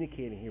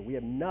communicating here. We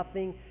have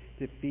nothing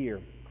to fear.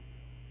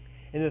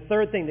 And the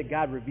third thing that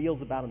God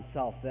reveals about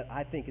himself that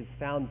I think is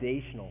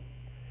foundational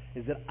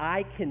is that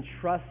I can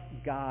trust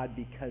God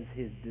because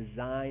his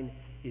design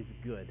is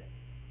good.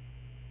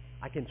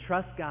 I can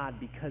trust God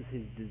because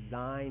his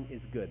design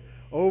is good.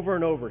 Over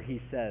and over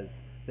he says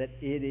that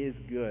it is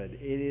good,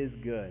 it is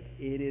good,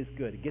 it is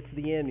good. It gets to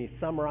the end and he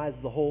summarizes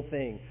the whole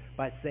thing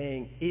by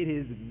saying it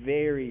is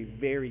very,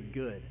 very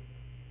good.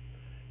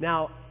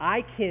 Now,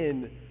 I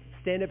can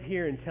stand up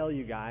here and tell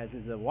you guys,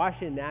 as a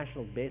Washington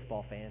Nationals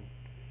baseball fan,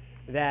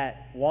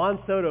 that Juan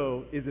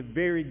Soto is a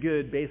very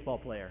good baseball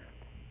player.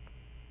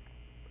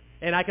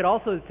 And I could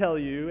also tell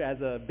you, as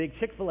a big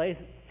Chick-fil-A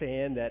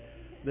fan, that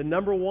the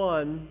number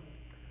one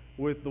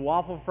with the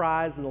waffle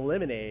fries and the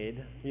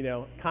lemonade,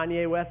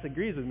 Kanye West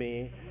agrees with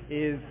me,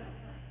 is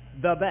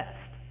the best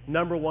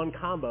number one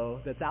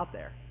combo that's out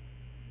there.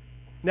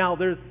 Now,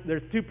 there's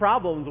two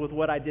problems with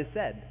what I just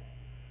said.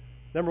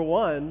 Number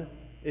one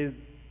is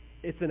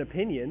it's an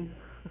opinion.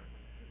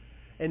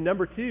 And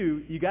number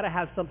two, you got to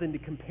have something to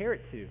compare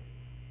it to.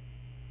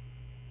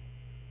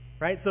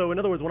 Right? So in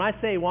other words, when I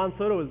say Juan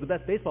Soto is the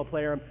best baseball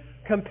player, I'm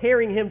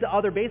comparing him to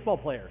other baseball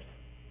players.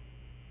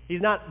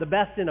 He's not the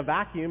best in a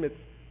vacuum.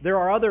 There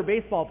are other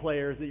baseball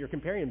players that you're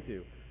comparing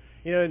him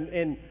to.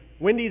 And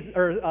Wendy's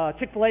or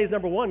Chick-fil-A's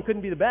number one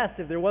couldn't be the best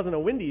if there wasn't a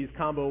Wendy's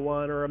combo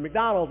one or a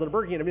McDonald's and a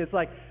Burger King. I mean, it's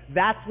like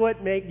that's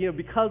what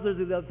because there's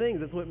these other things,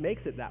 that's what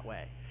makes it that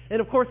way. And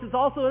of course, it's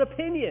also an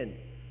opinion,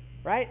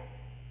 right?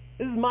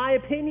 This is my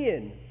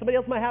opinion. Somebody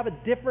else might have a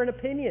different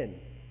opinion.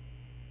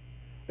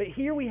 But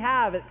here we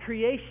have at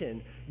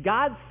creation,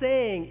 God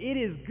saying it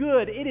is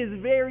good, it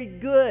is very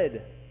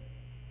good.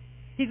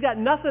 He's got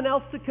nothing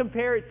else to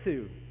compare it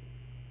to.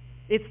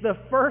 It's the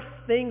first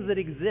things that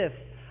exist.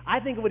 I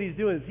think what he's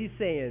doing is he's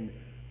saying,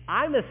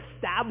 I'm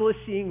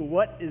establishing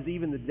what is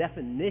even the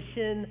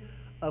definition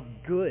of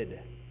good.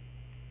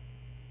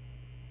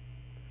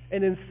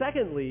 And then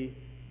secondly,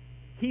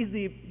 he's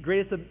the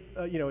greatest,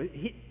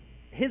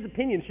 his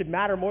opinion should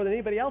matter more than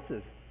anybody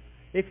else's.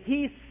 If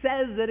he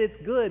says that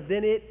it's good,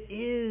 then it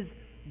is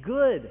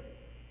good.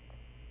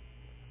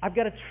 I've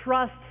got to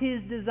trust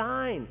his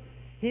design.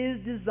 His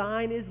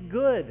design is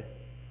good.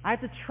 I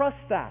have to trust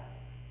that.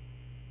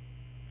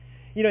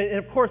 And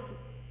of course,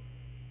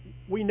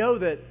 we know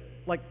that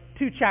like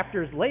 2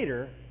 chapters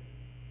later,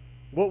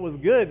 what was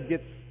good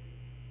gets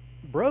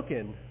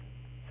broken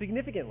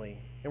significantly.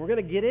 And we're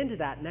going to get into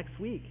that next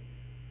week.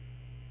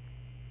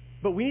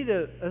 But we need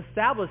to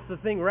establish the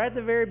thing right at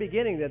the very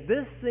beginning, that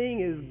this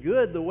thing is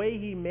good the way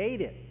he made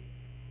it.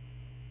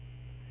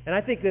 And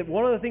I think that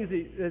one of the things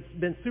that's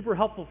been super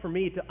helpful for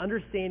me to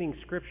understanding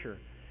Scripture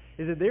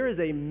is that there is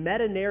a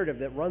meta-narrative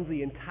that runs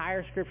the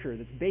entire Scripture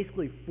that's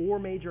basically 4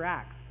 major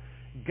acts.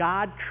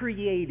 God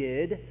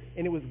created,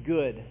 and it was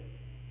good.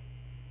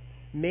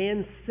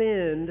 Man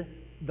sinned,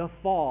 the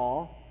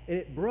fall, and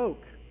it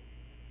broke.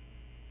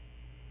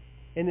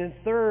 And then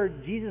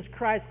third, Jesus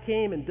Christ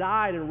came and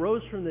died and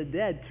rose from the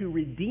dead to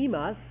redeem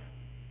us.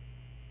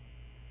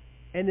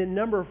 And then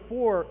number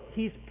 4,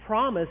 he's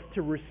promised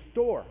to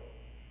restore.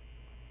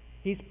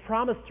 He's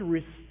promised to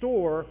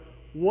restore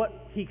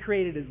what he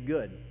created as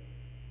good.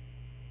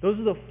 Those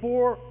are the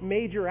 4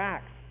 major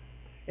acts.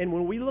 And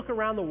when we look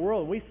around the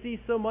world, we see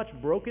so much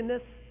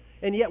brokenness,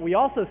 and yet we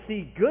also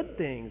see good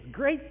things,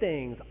 great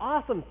things,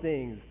 awesome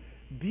things,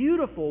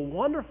 beautiful,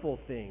 wonderful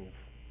things.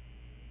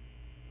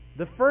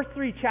 The first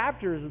 3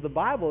 chapters of the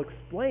Bible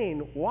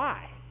explain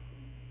why,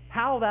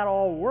 how that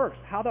all works,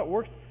 how that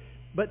works.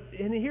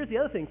 And here's the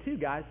other thing too,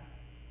 guys,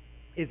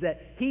 is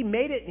that he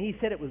made it and he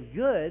said it was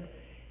good.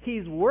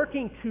 He's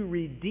working to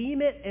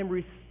redeem it and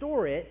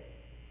restore it.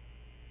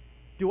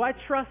 Do I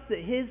trust that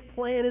his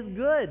plan is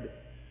good?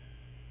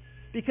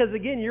 Because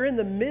again, you're in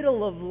the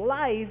middle of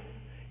life,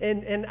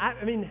 and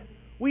I mean,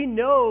 we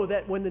know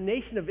that when the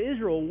nation of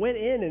Israel went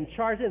in and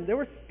charged in, there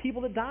were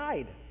people that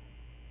died.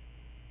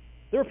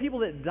 There were people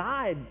that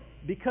died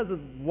because of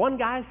one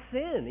guy's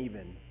sin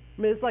even.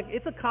 I mean,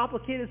 it's a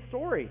complicated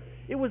story.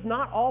 It was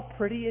not all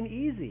pretty and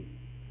easy.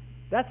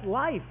 That's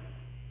life.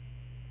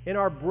 In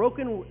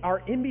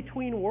our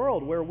in-between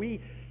world where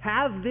we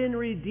have been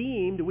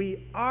redeemed,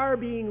 we are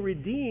being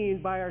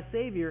redeemed by our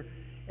Savior,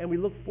 and we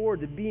look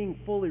forward to being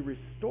fully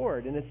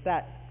restored. And it's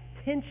that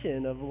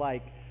tension of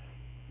like,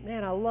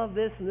 man, I love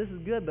this and this is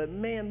good, but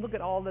man, look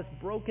at all this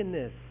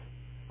brokenness.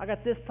 I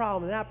got this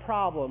problem and that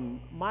problem,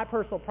 my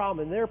personal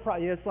problem and their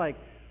problem. It's like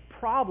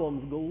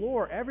problems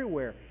galore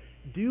everywhere.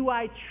 Do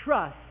I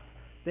trust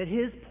that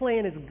his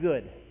plan is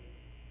good?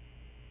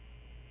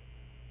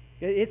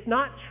 It's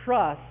not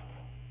trust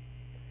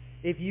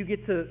if you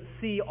get to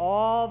see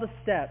all the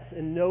steps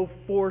and know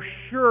for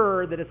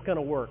sure that it's going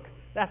to work.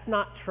 That's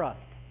not trust.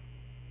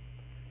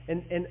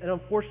 And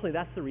unfortunately,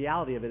 that's the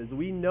reality of it, is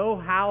we know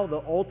how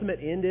the ultimate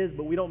end is,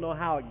 but we don't know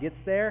how it gets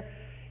there.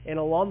 And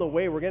along the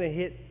way, we're going to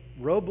hit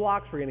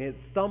roadblocks. We're going to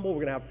stumble.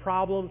 We're going to have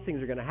problems.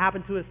 Things are going to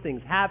happen to us.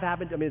 Things have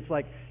happened. I mean, it's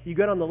like you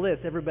go down the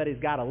list. Everybody's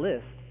got a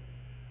list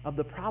of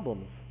the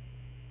problems.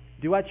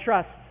 Do I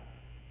trust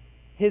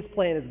His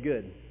plan is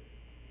good?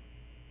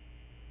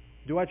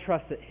 Do I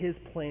trust that His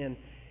plan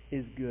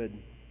is good?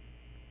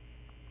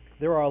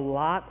 There are a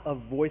lot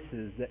of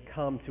voices that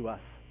come to us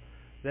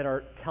that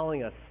are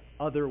telling us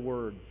other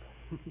words,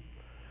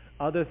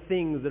 other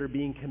things that are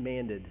being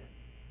commanded.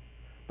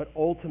 But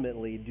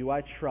ultimately, do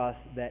I trust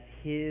that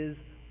His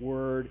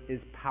Word is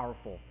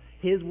powerful?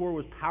 His Word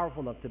was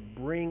powerful enough to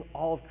bring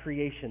all of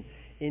creation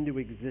into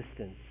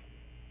existence.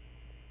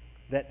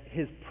 That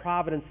His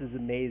providence is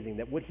amazing.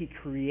 That what He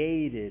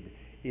created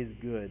is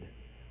good.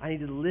 I need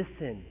to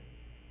listen.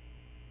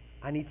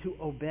 I need to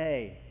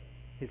obey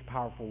His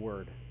powerful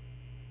Word.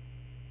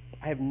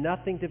 I have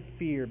nothing to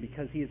fear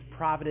because He is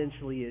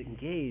providentially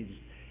engaged.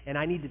 And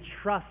I need to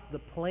trust the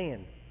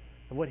plan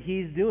of what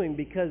He's doing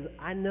because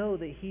I know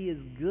that He is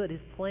good.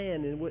 His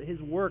plan and what His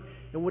work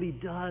and what He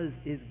does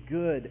is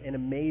good and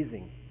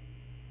amazing.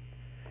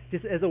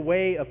 Just as a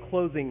way of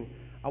closing,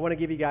 I want to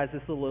give you guys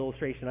this little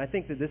illustration. I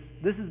think that this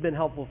has been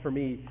helpful for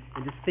me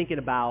in just thinking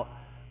about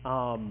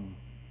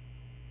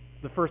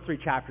the first 3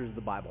 chapters of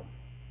the Bible.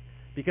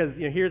 Because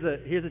here's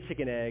a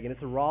chicken egg, and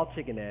it's a raw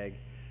chicken egg,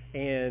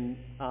 and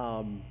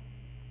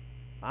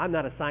I'm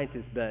not a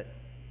scientist, but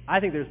I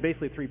think there's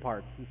basically 3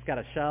 parts. It's got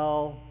a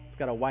shell, it's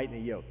got a white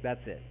and a yolk. That's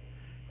it.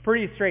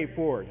 Pretty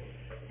straightforward.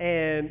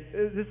 And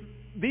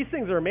these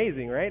things are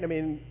amazing, right? I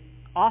mean,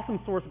 awesome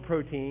source of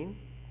protein.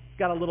 It's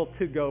got a little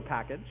to-go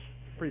package.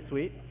 Pretty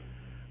sweet.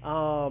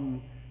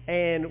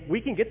 And we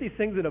can get these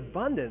things in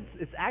abundance.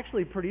 It's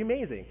actually pretty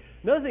amazing.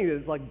 Another thing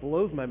that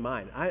blows my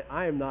mind.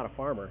 I am not a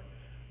farmer,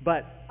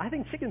 but I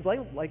think chickens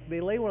they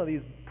lay one of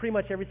these pretty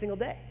much every single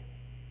day,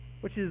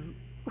 which is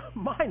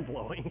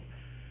mind-blowing.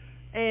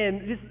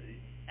 And just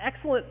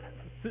excellent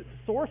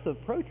source of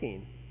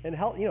protein and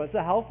health. It's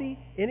a healthy,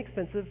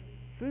 inexpensive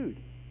food,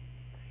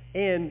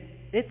 and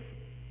it's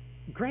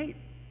great.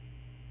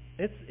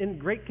 It's in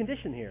great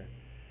condition here,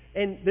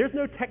 and there's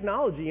no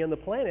technology on the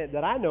planet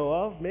that I know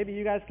of. Maybe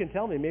you guys can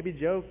tell me. Maybe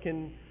Joe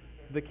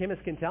the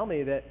chemist, can tell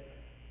me that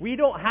we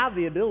don't have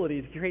the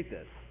ability to create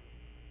this.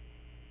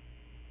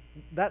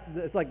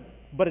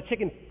 But a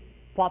chicken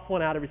plops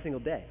one out every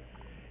single day,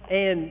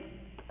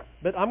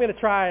 But I'm going to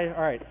try,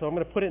 all right, so I'm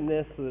going to put it in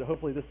this so that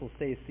hopefully this will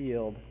stay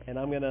sealed. And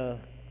I'm going to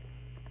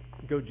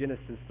go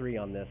Genesis 3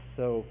 on this.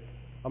 So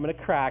I'm going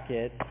to crack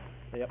it.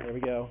 Yep, there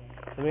we go.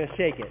 I'm going to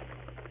shake it.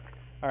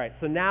 All right,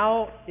 so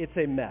now it's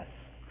a mess.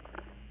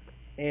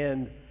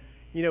 And,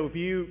 if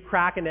you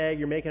crack an egg,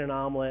 you're making an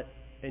omelet,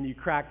 and you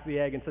crack the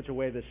egg in such a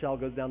way the shell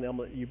goes down the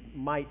omelet, you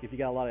might, if you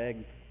got a lot of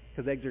eggs,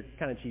 because eggs are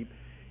kind of cheap,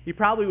 you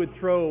probably would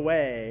throw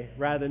away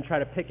rather than try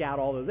to pick out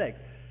all those eggs,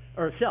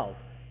 or shells.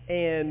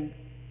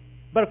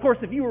 But of course,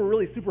 if you were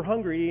really super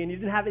hungry and you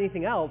didn't have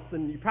anything else,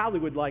 then you probably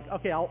would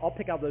okay, I'll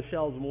pick out those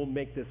shells and we'll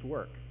make this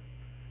work.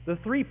 The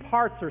 3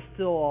 parts are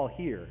still all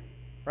here,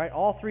 right?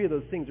 All 3 of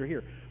those things are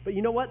here. But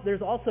you know what?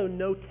 There's also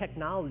no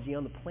technology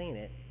on the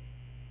planet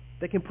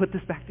that can put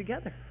this back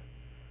together.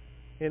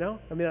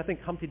 I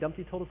think Humpty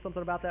Dumpty told us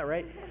something about that,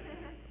 right?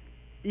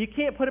 You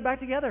can't put it back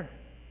together.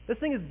 This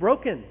thing is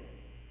broken.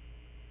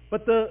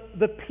 But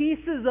the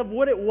pieces of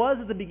what it was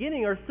at the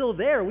beginning are still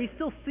there. We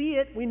still see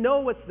it. We know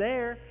what's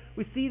there.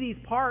 We see these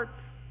parts.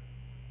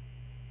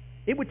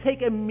 It would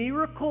take a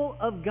miracle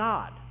of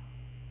God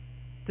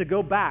to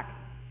go back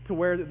to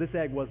where this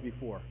egg was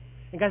before.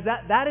 And guys,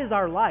 that is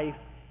our life,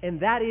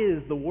 and that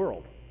is the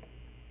world.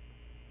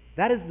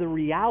 That is the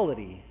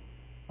reality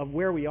of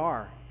where we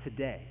are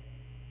today.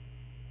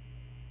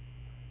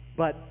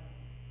 But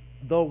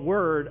the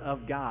Word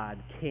of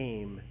God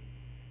came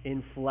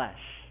in flesh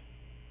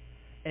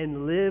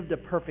and lived a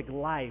perfect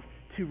life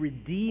to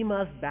redeem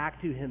us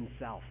back to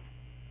Himself.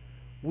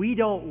 We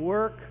don't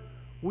work.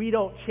 We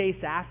don't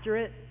chase after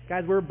it.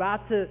 Guys, we're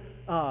about to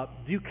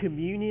do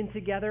communion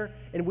together,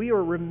 and we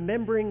are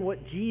remembering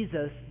what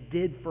Jesus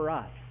did for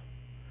us.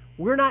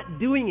 We're not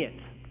doing it.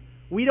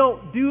 We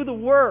don't do the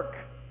work.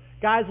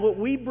 Guys, what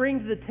we bring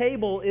to the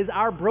table is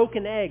our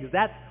broken eggs.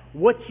 That's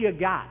what you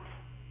got.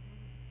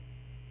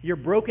 Your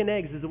broken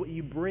eggs is what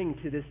you bring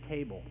to this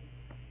table.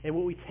 And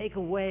what we take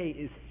away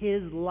is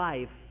His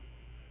life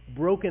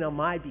broken on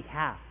my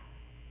behalf.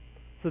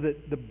 So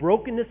that the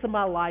brokenness of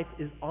my life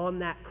is on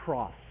that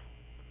cross.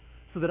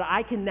 So that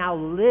I can now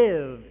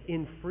live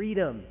in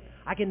freedom.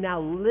 I can now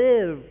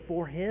live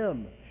for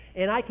Him.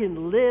 And I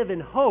can live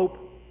in hope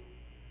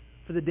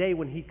for the day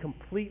when He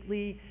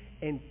completely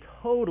and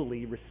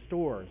totally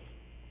restores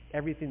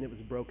everything that was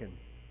broken.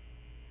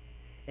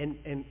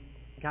 And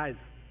guys,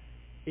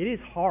 it is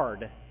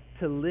hard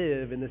to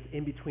live in this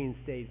in-between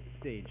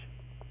stage.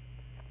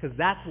 Because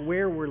that's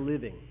where we're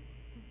living.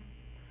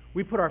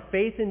 We put our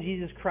faith in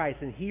Jesus Christ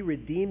and He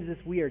redeems us.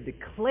 We are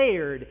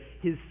declared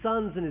His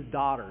sons and His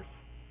daughters.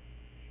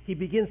 He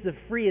begins to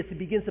free us. He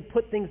begins to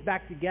put things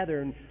back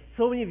together. And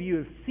so many of you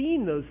have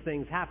seen those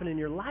things happen in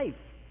your life.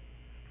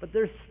 But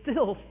there's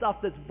still stuff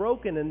that's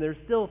broken, and there's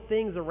still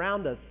things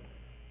around us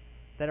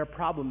that are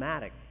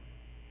problematic.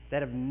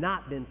 that have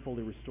not been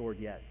fully restored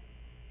yet.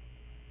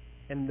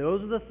 And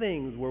those are the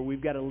things where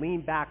we've got to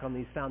lean back on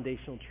these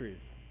foundational truths.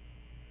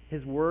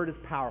 His word is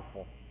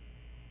powerful.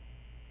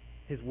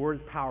 His word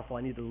is powerful.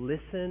 I need to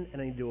listen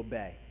and I need to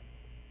obey.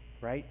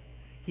 Right?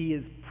 He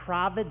is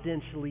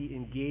providentially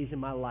engaged in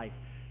my life.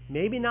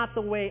 Maybe not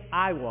the way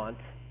I want.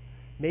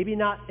 Maybe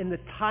not in the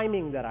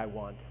timing that I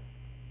want.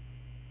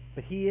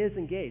 But he is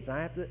engaged.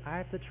 I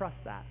have to trust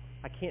that.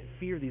 I can't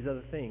fear these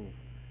other things.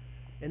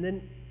 And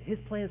then his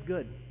plan is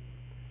good.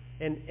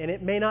 And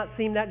it may not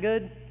seem that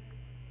good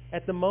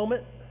at the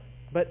moment,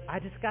 but I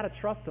just got to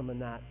trust him in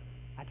that.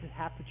 I just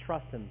have to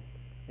trust him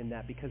in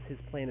that because his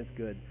plan is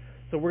good.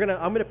 So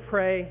I'm going to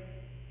pray,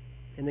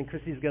 and then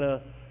Christy's going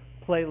to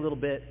play a little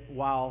bit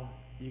while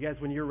you guys,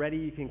 when you're ready,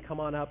 you can come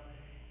on up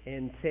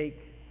and take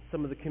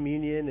some of the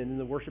communion, and then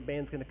the worship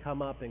band's going to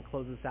come up and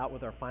close us out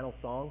with our final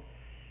song.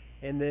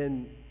 And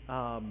then,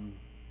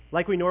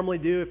 like we normally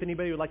do, if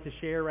anybody would like to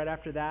share right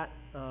after that,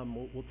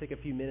 we'll take a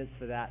few minutes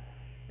for that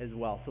as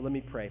well. So let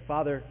me pray.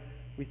 Father,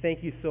 we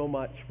thank you so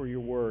much for your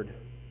word.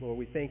 Lord,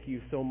 we thank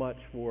you so much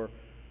for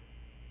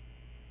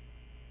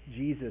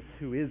Jesus,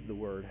 who is the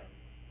Word,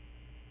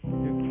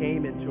 who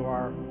came into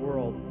our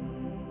world,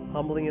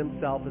 humbling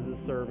himself as a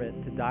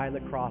servant to die on the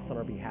cross on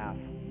our behalf.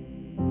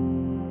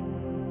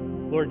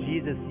 Lord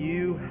Jesus,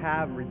 you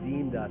have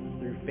redeemed us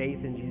through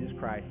faith in Jesus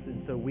Christ.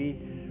 And so we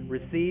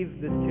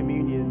receive this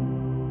communion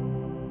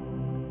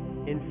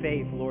in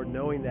faith, Lord,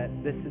 knowing that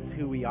this is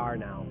who we are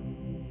now.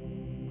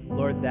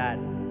 Lord, that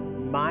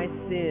my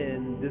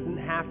sin doesn't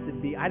have to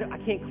be, I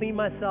can't clean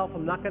myself.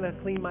 I'm not going to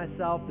clean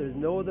myself. There's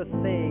no other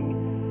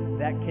thing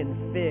that can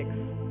fix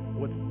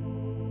what's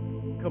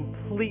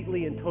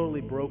completely and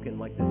totally broken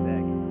like this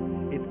egg.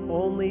 It's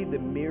only the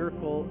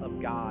miracle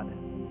of God,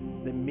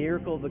 the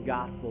miracle of the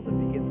gospel that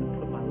begins to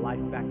put my life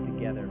back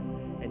together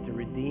and to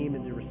redeem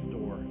and to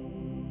restore.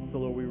 So,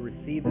 Lord, we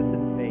receive this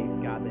in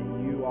faith, God, that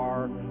you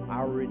are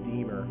our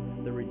Redeemer,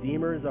 the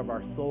redeemers of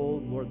our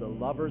souls, Lord, the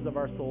lovers of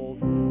our souls,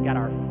 God,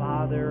 our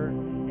Father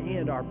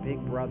and our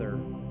big brother.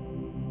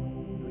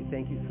 We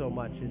thank you so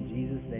much in Jesus' name.